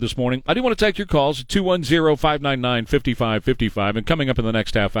roll forward this morning. I do want to take your calls at 210-599-5555, and coming up in the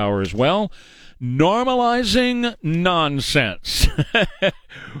next half hour as well, normalizing nonsense,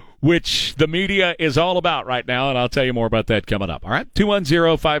 which the media is all about right now, and I'll tell you more about that coming up. All right,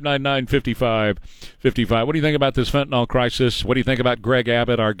 210-599-5555. What do you think about this fentanyl crisis? What do you think about Greg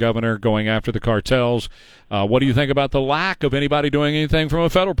Abbott, our governor, going after the cartels? What do you think about the lack of anybody doing anything from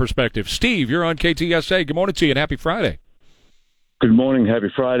a federal perspective? Steve, you're on KTSA. Good morning to you, and happy Friday. Good morning.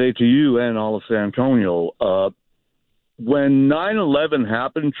 Happy Friday to you and all of San Antonio. When 9/11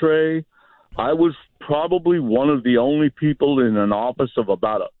 happened, Trey, I was probably one of the only people in an office of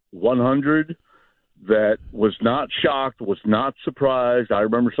about 100 that was not shocked, was not surprised. I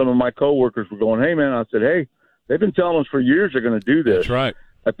remember some of my coworkers were going, "Hey, man," I said, "Hey, they've been telling us for years they're going to do this." That's right.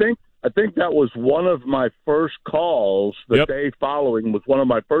 I think that was one of my first calls. The day following was one of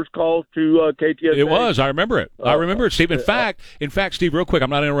my first calls to KTSA. It was. I remember it. I remember it, Steve. In fact, Steve, real quick, I'm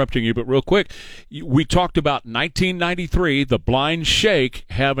not interrupting you, but real quick, we talked about 1993, the blind sheikh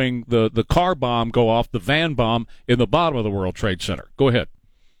having the car bomb go off, the van bomb in the bottom of the World Trade Center. Go ahead.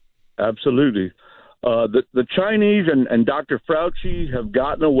 Absolutely. The Chinese and Dr. Fauci have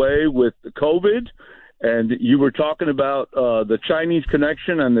gotten away with the COVID. And you were talking about the Chinese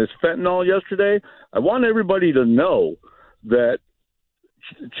connection and this fentanyl yesterday. I want everybody to know that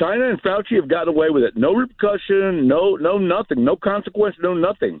China and Fauci have gotten away with it. No repercussion, no nothing, no consequence, no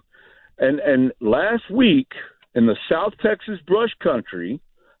nothing. And last week in the South Texas brush country,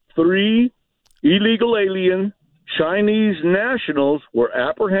 3 illegal alien Chinese nationals were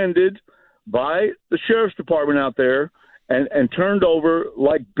apprehended by the sheriff's department out there and turned over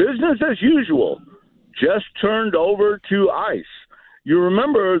like business as usual. Just turned over to ICE. You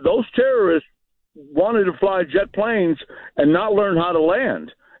remember those terrorists wanted to fly jet planes and not learn how to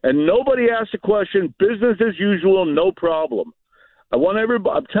land. And nobody asked a question. Business as usual, no problem.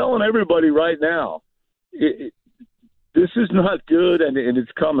 I'm telling everybody right now, this is not good and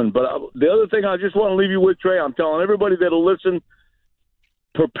it's coming. But the other thing I just want to leave you with, Trey, I'm telling everybody that'll listen,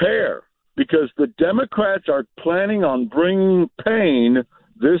 prepare, because the Democrats are planning on bringing pain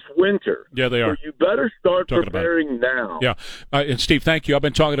this winter. Yeah, they are. So you better start preparing now. Yeah. And Steve, thank you. I've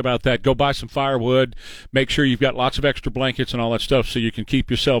been talking about that. Go buy some firewood. Make sure you've got lots of extra blankets and all that stuff so you can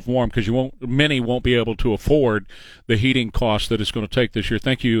keep yourself warm, because many won't be able to afford the heating costs that it's going to take this year.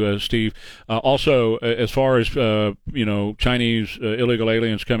 Thank you, Steve. Also, as far as Chinese illegal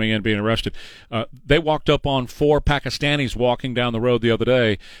aliens coming in being arrested, they walked up on 4 Pakistanis walking down the road the other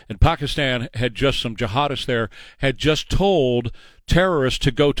day, and Pakistan had just some jihadists there had just told terrorists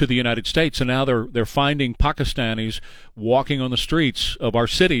to go to the United States, and now they're finding Pakistanis walking on the streets of our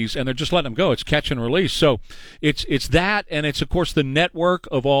cities, and they're just letting them go. It's catch and release. So it's that, and it's of course the network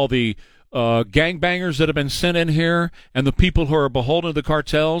of all the gangbangers that have been sent in here, and the people who are beholden to the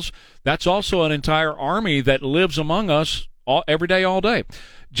cartels. That's also an entire army that lives among us every day, all day.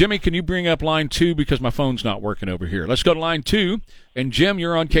 Jimmy, can you bring up line 2, because my phone's not working over here? Let's go to line 2, and Jim,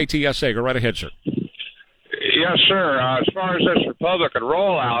 you're on KTSA. Go right ahead, sir. Yes, sir. As far as this Republican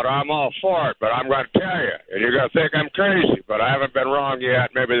rollout, I'm all for it, but I'm going to tell you, and you're going to think I'm crazy, but I haven't been wrong yet.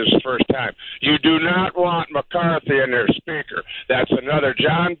 Maybe this is the first time. You do not want McCarthy in their speaker. That's another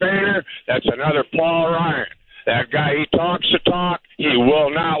John Boehner. That's another Paul Ryan. That guy, he talks the talk. He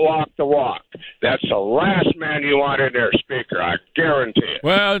will not walk the walk. That's the last man you want in there, Speaker. I guarantee it.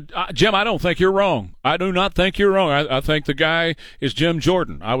 Well, Jim, I don't think you're wrong. I do not think you're wrong. I think the guy is Jim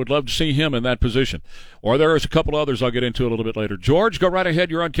Jordan. I would love to see him in that position. Or there's a couple others I'll get into a little bit later. George, go right ahead.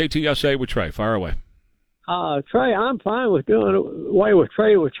 You're on KTSA with Trey. Fire away. Trey, I'm fine with doing away with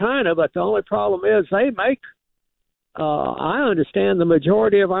trade with China, but the only problem is they make, I understand, the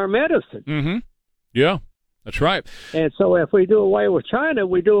majority of our medicine. Mm-hmm. Yeah. That's right. And so if we do away with China,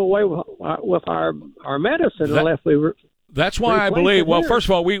 we do away with our medicine unless we That's why I believe, well, first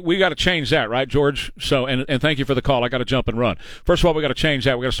of all, we got to change that, right, George? So, and thank you for the call. I got to jump and run. First of all, we got to change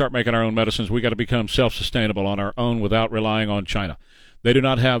that. We got to start making our own medicines. We got to become self-sustainable on our own without relying on China. They do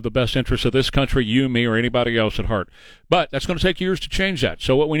not have the best interests of this country, you, me, or anybody else at heart. But that's going to take years to change that.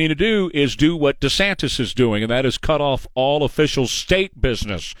 So what we need to do is do what DeSantis is doing, and that is cut off all official state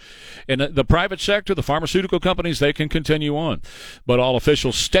business. In the private sector, the pharmaceutical companies, they can continue on. But all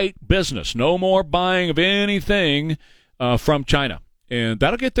official state business, no more buying of anything from China. And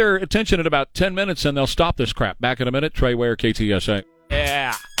that'll get their attention in about 10 minutes, and they'll stop this crap. Back in a minute. Trey Ware, KTSA.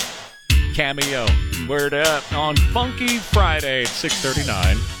 Yeah. Cameo. Word up on Funky Friday at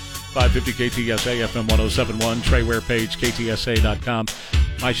 6:39. 550 KTSA, FM 1071. Trey Ware page, KTSA.com.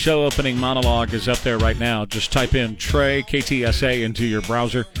 My show opening monologue is up there right now. Just type in Trey KTSA into your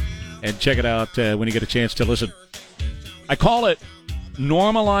browser and check it out when you get a chance to listen. I call it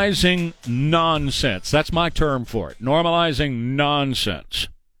normalizing nonsense. That's my term for it. Normalizing nonsense.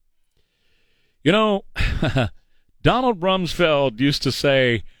 You know, Donald Rumsfeld used to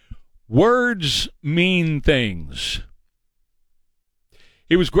say, words mean things.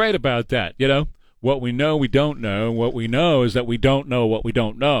 He was great about that, you know. What we know, we don't know. What we know is that we don't know what we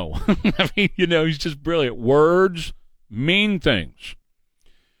don't know. I mean, you know, he's just brilliant. Words mean things.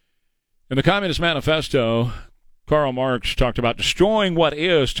 In the Communist Manifesto, Karl Marx talked about destroying what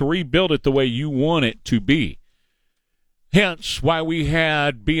is to rebuild it the way you want it to be. Hence why we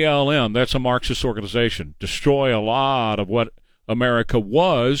had BLM. That's a Marxist organization. Destroy a lot of what America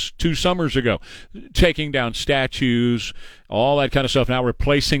was 2 summers ago, taking down statues, all that kind of stuff, now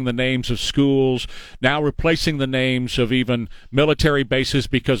replacing the names of schools, now replacing the names of even military bases,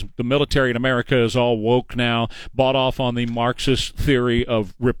 because the military in America is all woke now, bought off on the Marxist theory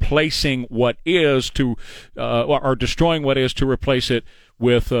of replacing what is to, or destroying what is to replace it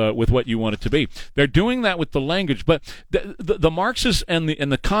with what you want it to be. They're doing that with the language, but the Marxists and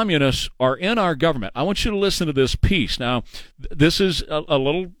the communists are in our government. I want you to listen to this piece. Now, this is a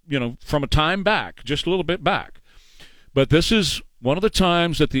little, you know, from a time back, just a little bit back. But this is one of the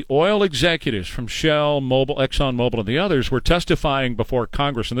times that the oil executives from Shell, Mobil, ExxonMobil, and the others were testifying before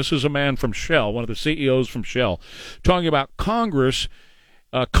Congress. And this is a man from Shell, one of the CEOs from Shell, talking about Congress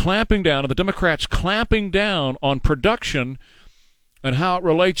clamping down, and the Democrats clamping down on production and how it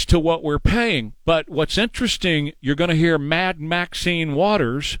relates to what we're paying. But what's interesting, you're going to hear Mad Maxine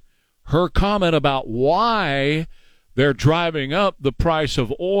Waters, her comment about why they're driving up the price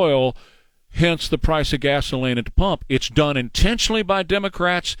of oil, hence the price of gasoline at the pump. It's done intentionally by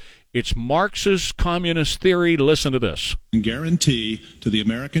Democrats. It's Marxist communist theory. Listen to this. Guarantee to the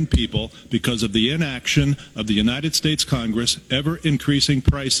American people, because of the inaction of the United States Congress, ever increasing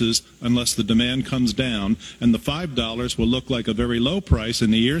prices unless the demand comes down, and the $5 will look like a very low price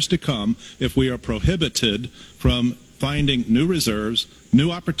in the years to come if we are prohibited from finding new reserves, new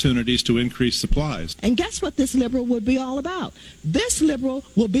opportunities to increase supplies. And guess what this liberal would be all about? This liberal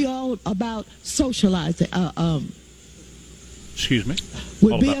will be all about socializing. Excuse me?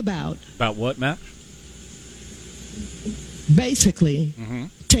 Would be about what, Matt? Basically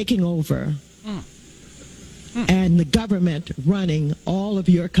taking over and the government running all of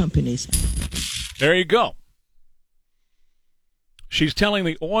your companies. There you go. She's telling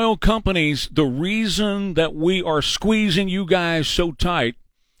the oil companies the reason that we are squeezing you guys so tight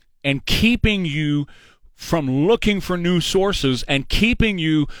and keeping you from looking for new sources and keeping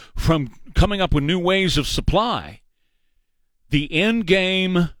you from coming up with new ways of supply. The end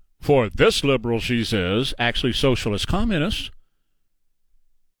game for this liberal, she says, actually socialist communists,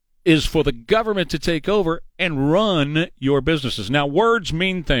 is for the government to take over and run your businesses. Now, words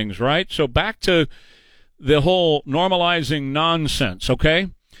mean things, right? So back to the whole normalizing nonsense, okay?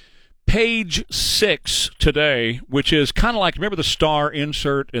 Page 6 today, which is kind of like, remember the star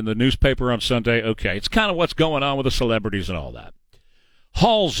insert in the newspaper on Sunday? Okay, it's kind of what's going on with the celebrities and all that.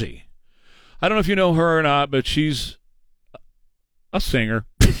 Halsey. I don't know if you know her or not, but she's a singer.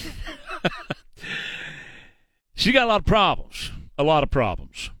 She got a lot of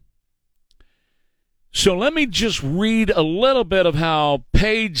problems. So let me just read a little bit of how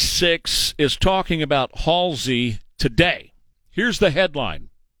Page 6 is talking about Halsey today. Here's the headline.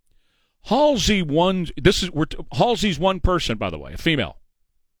 Halsey's one person, by the way, a female.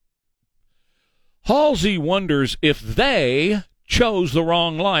 Halsey wonders if they chose the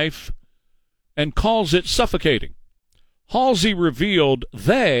wrong life and calls it suffocating. Halsey revealed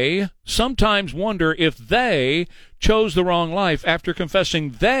they sometimes wonder if they chose the wrong life after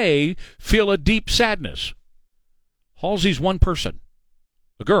confessing they feel a deep sadness. Halsey's one person,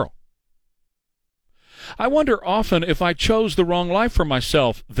 a girl. I wonder often if I chose the wrong life for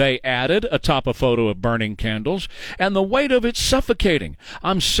myself, they added atop a photo of burning candles, and the weight of it's suffocating.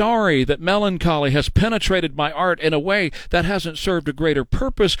 I'm sorry that melancholy has penetrated my art in a way that hasn't served a greater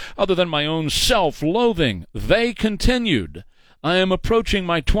purpose other than my own self-loathing. They continued. I am approaching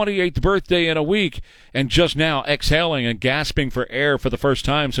my 28th birthday in a week and just now exhaling and gasping for air for the first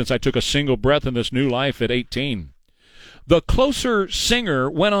time since I took a single breath in this new life at 18. The closer singer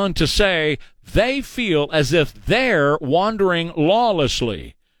went on to say they feel as if they're wandering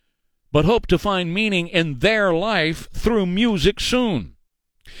lawlessly, but hope to find meaning in their life through music soon.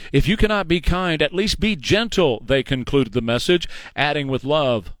 If you cannot be kind, at least be gentle, they concluded the message, adding with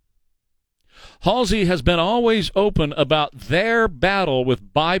love. Halsey has been always open about their battle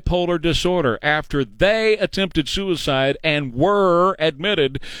with bipolar disorder after they attempted suicide and were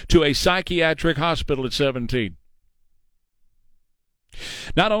admitted to a psychiatric hospital at 17.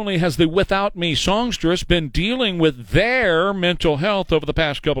 Not only has the Without Me songstress been dealing with their mental health over the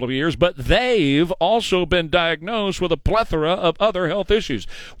past couple of years, but they've also been diagnosed with a plethora of other health issues.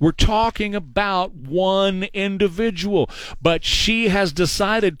 We're talking about one individual, but she has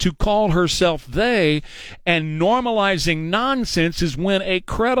decided to call herself they, and normalizing nonsense is when a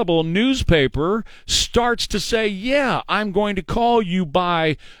credible newspaper starts to say, yeah, I'm going to call you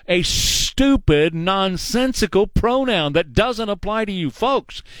by a stupid, nonsensical pronoun that doesn't apply to you.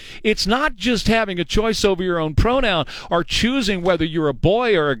 Folks, it's not just having a choice over your own pronoun or choosing whether you're a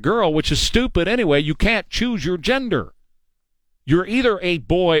boy or a girl, which is stupid anyway. You can't choose your gender. You're either a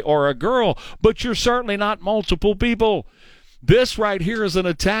boy or a girl, but you're certainly not multiple people. This right here is an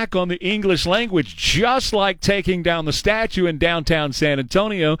attack on the English language, just like taking down the statue in downtown San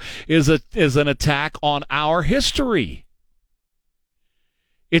Antonio is an attack on our history.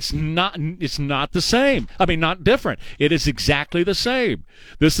 It's not the same. I mean, not different. It is exactly the same.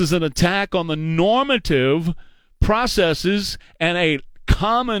 This is an attack on the normative processes and a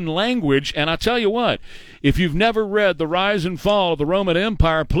common language. And I tell you what, if you've never read The Rise and Fall of the Roman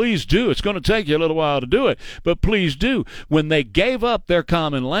Empire, please do. It's going to take you a little while to do it, but please do. When they gave up their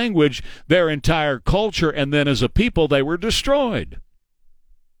common language, their entire culture, and then as a people, they were destroyed.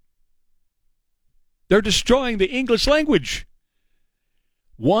 They're destroying the English language.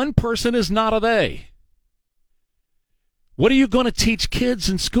 One person is not a they. What are you going to teach kids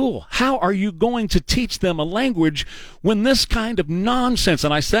in school? How are you going to teach them a language when this kind of nonsense,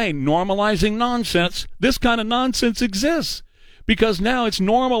 and I say normalizing nonsense, this kind of nonsense exists? Because now it's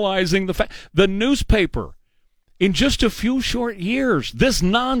normalizing the newspaper. In just a few short years, this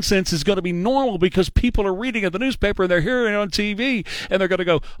nonsense is going to be normal because people are reading in the newspaper and they're hearing it on TV, and they're going to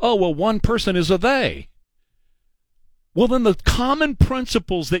go, oh, well, one person is a they. Well, then the common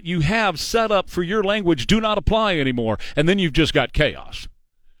principles that you have set up for your language do not apply anymore, and then you've just got chaos.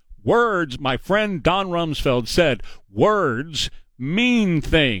 Words, my friend Don Rumsfeld said, words mean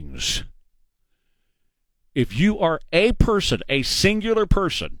things. If you are a person, a singular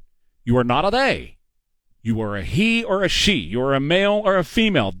person, you are not a they. You are a he or a she. You are a male or a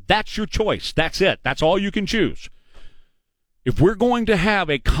female. That's your choice. That's it. That's all you can choose. If we're going to have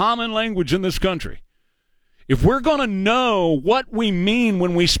a common language in this country, if we're going to know what we mean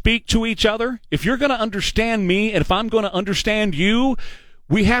when we speak to each other, if you're going to understand me and if I'm going to understand you,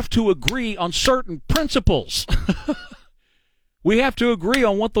 we have to agree on certain principles. We have to agree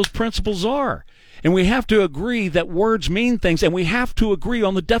on what those principles are. And we have to agree that words mean things, and we have to agree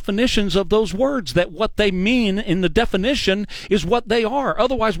on the definitions of those words, that what they mean in the definition is what they are.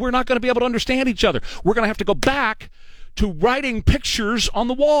 Otherwise, we're not going to be able to understand each other. We're going to have to go back to writing pictures on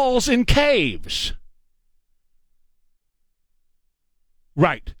the walls in caves.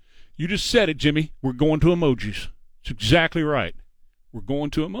 Right. You just said it, Jimmy. We're going to emojis. It's exactly right. We're going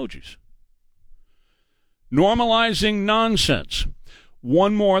to emojis. Normalizing nonsense.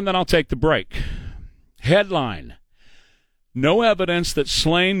 One more, and then I'll take the break. Headline: no evidence that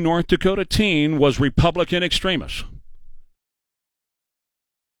slain North Dakota teen was Republican extremist.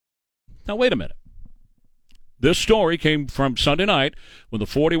 Now, wait a minute. This story came from Sunday night when the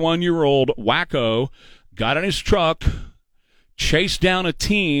 41-year-old wacko got in his truck, chased down a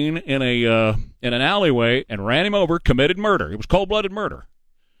teen in an alleyway and ran him over, committed murder. It was cold-blooded murder.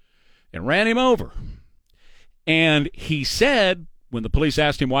 And ran him over. And he said, when the police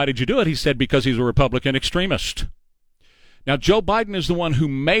asked him, why did you do it? He said, because he's a Republican extremist. Now, Joe Biden is the one who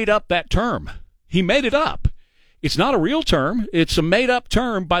made up that term. He made it up. It's not a real term. It's a made-up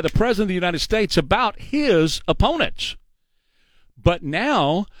term by the President of the United States about his opponents. But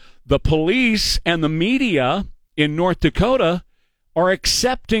now the police and the media in North Dakota are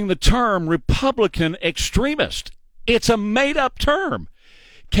accepting the term Republican extremist. It's a made-up term.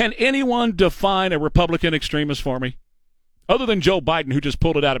 Can anyone define a Republican extremist for me? Other than Joe Biden, who just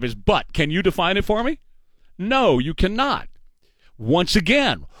pulled it out of his butt. Can you define it for me? No, you cannot. Once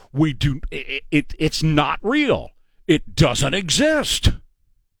again, it's not real. It doesn't exist.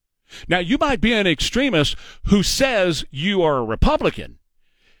 Now, you might be an extremist who says you are a Republican,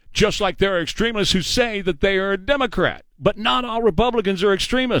 just like there are extremists who say that they are a Democrat. But not all Republicans are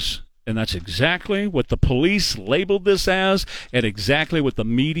extremists. And that's exactly what the police labeled this as and exactly what the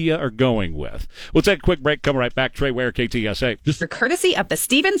media are going with. We'll take a quick break. Come right back. Trey Ware, KTSA. Courtesy of the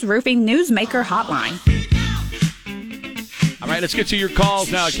Stevens Roofing Newsmaker Hotline. All right, let's get to your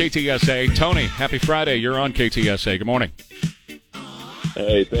calls now at KTSA. Tony, happy Friday. You're on KTSA. Good morning.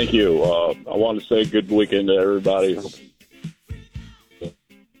 Hey, thank you. I want to say good weekend to everybody.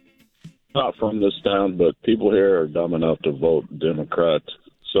 Not from this town, but people here are dumb enough to vote Democrat,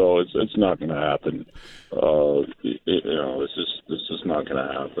 so it's not going to happen. It's just not going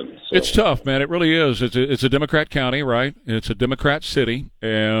to happen. So. It's tough, man. It really is. It's a Democrat county, right? It's a Democrat city,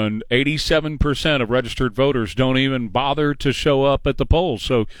 and 87% of registered voters don't even bother to show up at the polls.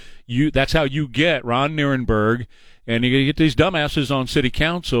 So that's how you get Ron Nirenberg, and you get these dumbasses on city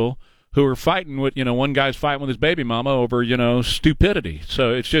council who are fighting with, one guy's fighting with his baby mama over, stupidity.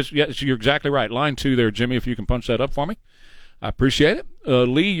 So it's just, you're exactly right. Line 2 there, Jimmy, if you can punch that up for me. I appreciate it.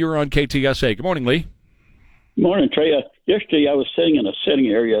 Lee, you're on KTSA. Good morning, Lee. Good morning, Trey. Yesterday I was sitting in a sitting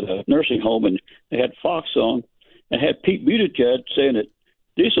area at a nursing home, and they had Fox on and had Pete Buttigieg saying that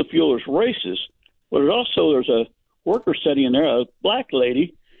diesel fuel is racist. But there's a worker sitting in there, a black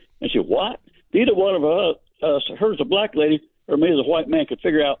lady, and she said, what? Neither one of us, her as a black lady or me as a white man, could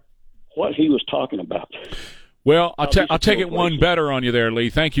figure out what he was talking about. Well, I'll take it one better on you there, Lee.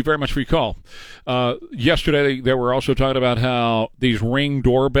 Thank you very much for your call. Yesterday, they were also talking about how these Ring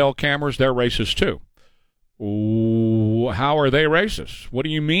doorbell cameras, they're racist too. Ooh, how are they racist? What do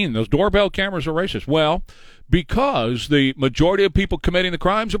you mean? Those doorbell cameras are racist. Well, because the majority of people committing the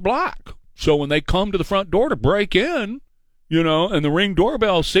crimes are black. So when they come to the front door to break in, and the Ring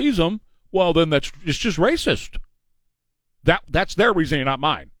doorbell sees them, well, then it's just racist. That's their reasoning, not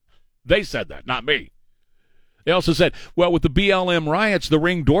mine. They said that, not me. They also said, well, with the BLM riots, the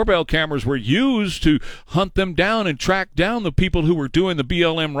Ring doorbell cameras were used to hunt them down and track down the people who were doing the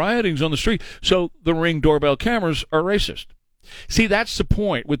BLM riotings on the street. So the Ring doorbell cameras are racist. See, that's the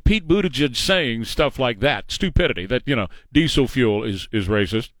point with Pete Buttigieg saying stuff like that, stupidity, that, diesel fuel is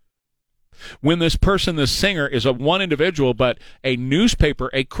racist. When this person, this singer, is one individual, but a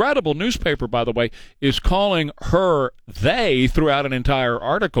newspaper, a credible newspaper, by the way, is calling her they throughout an entire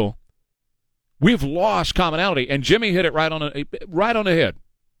article, we've lost commonality, and Jimmy hit it right on the head.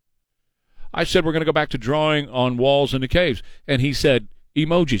 I said we're going to go back to drawing on walls in the caves, and he said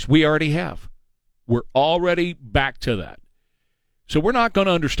emojis. We already have. We're already back to that. So we're not going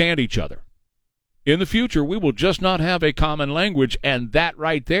to understand each other. In the future, we will just not have a common language, and that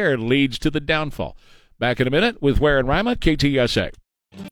right there leads to the downfall. Back in a minute with Ware and Rima, KTSA.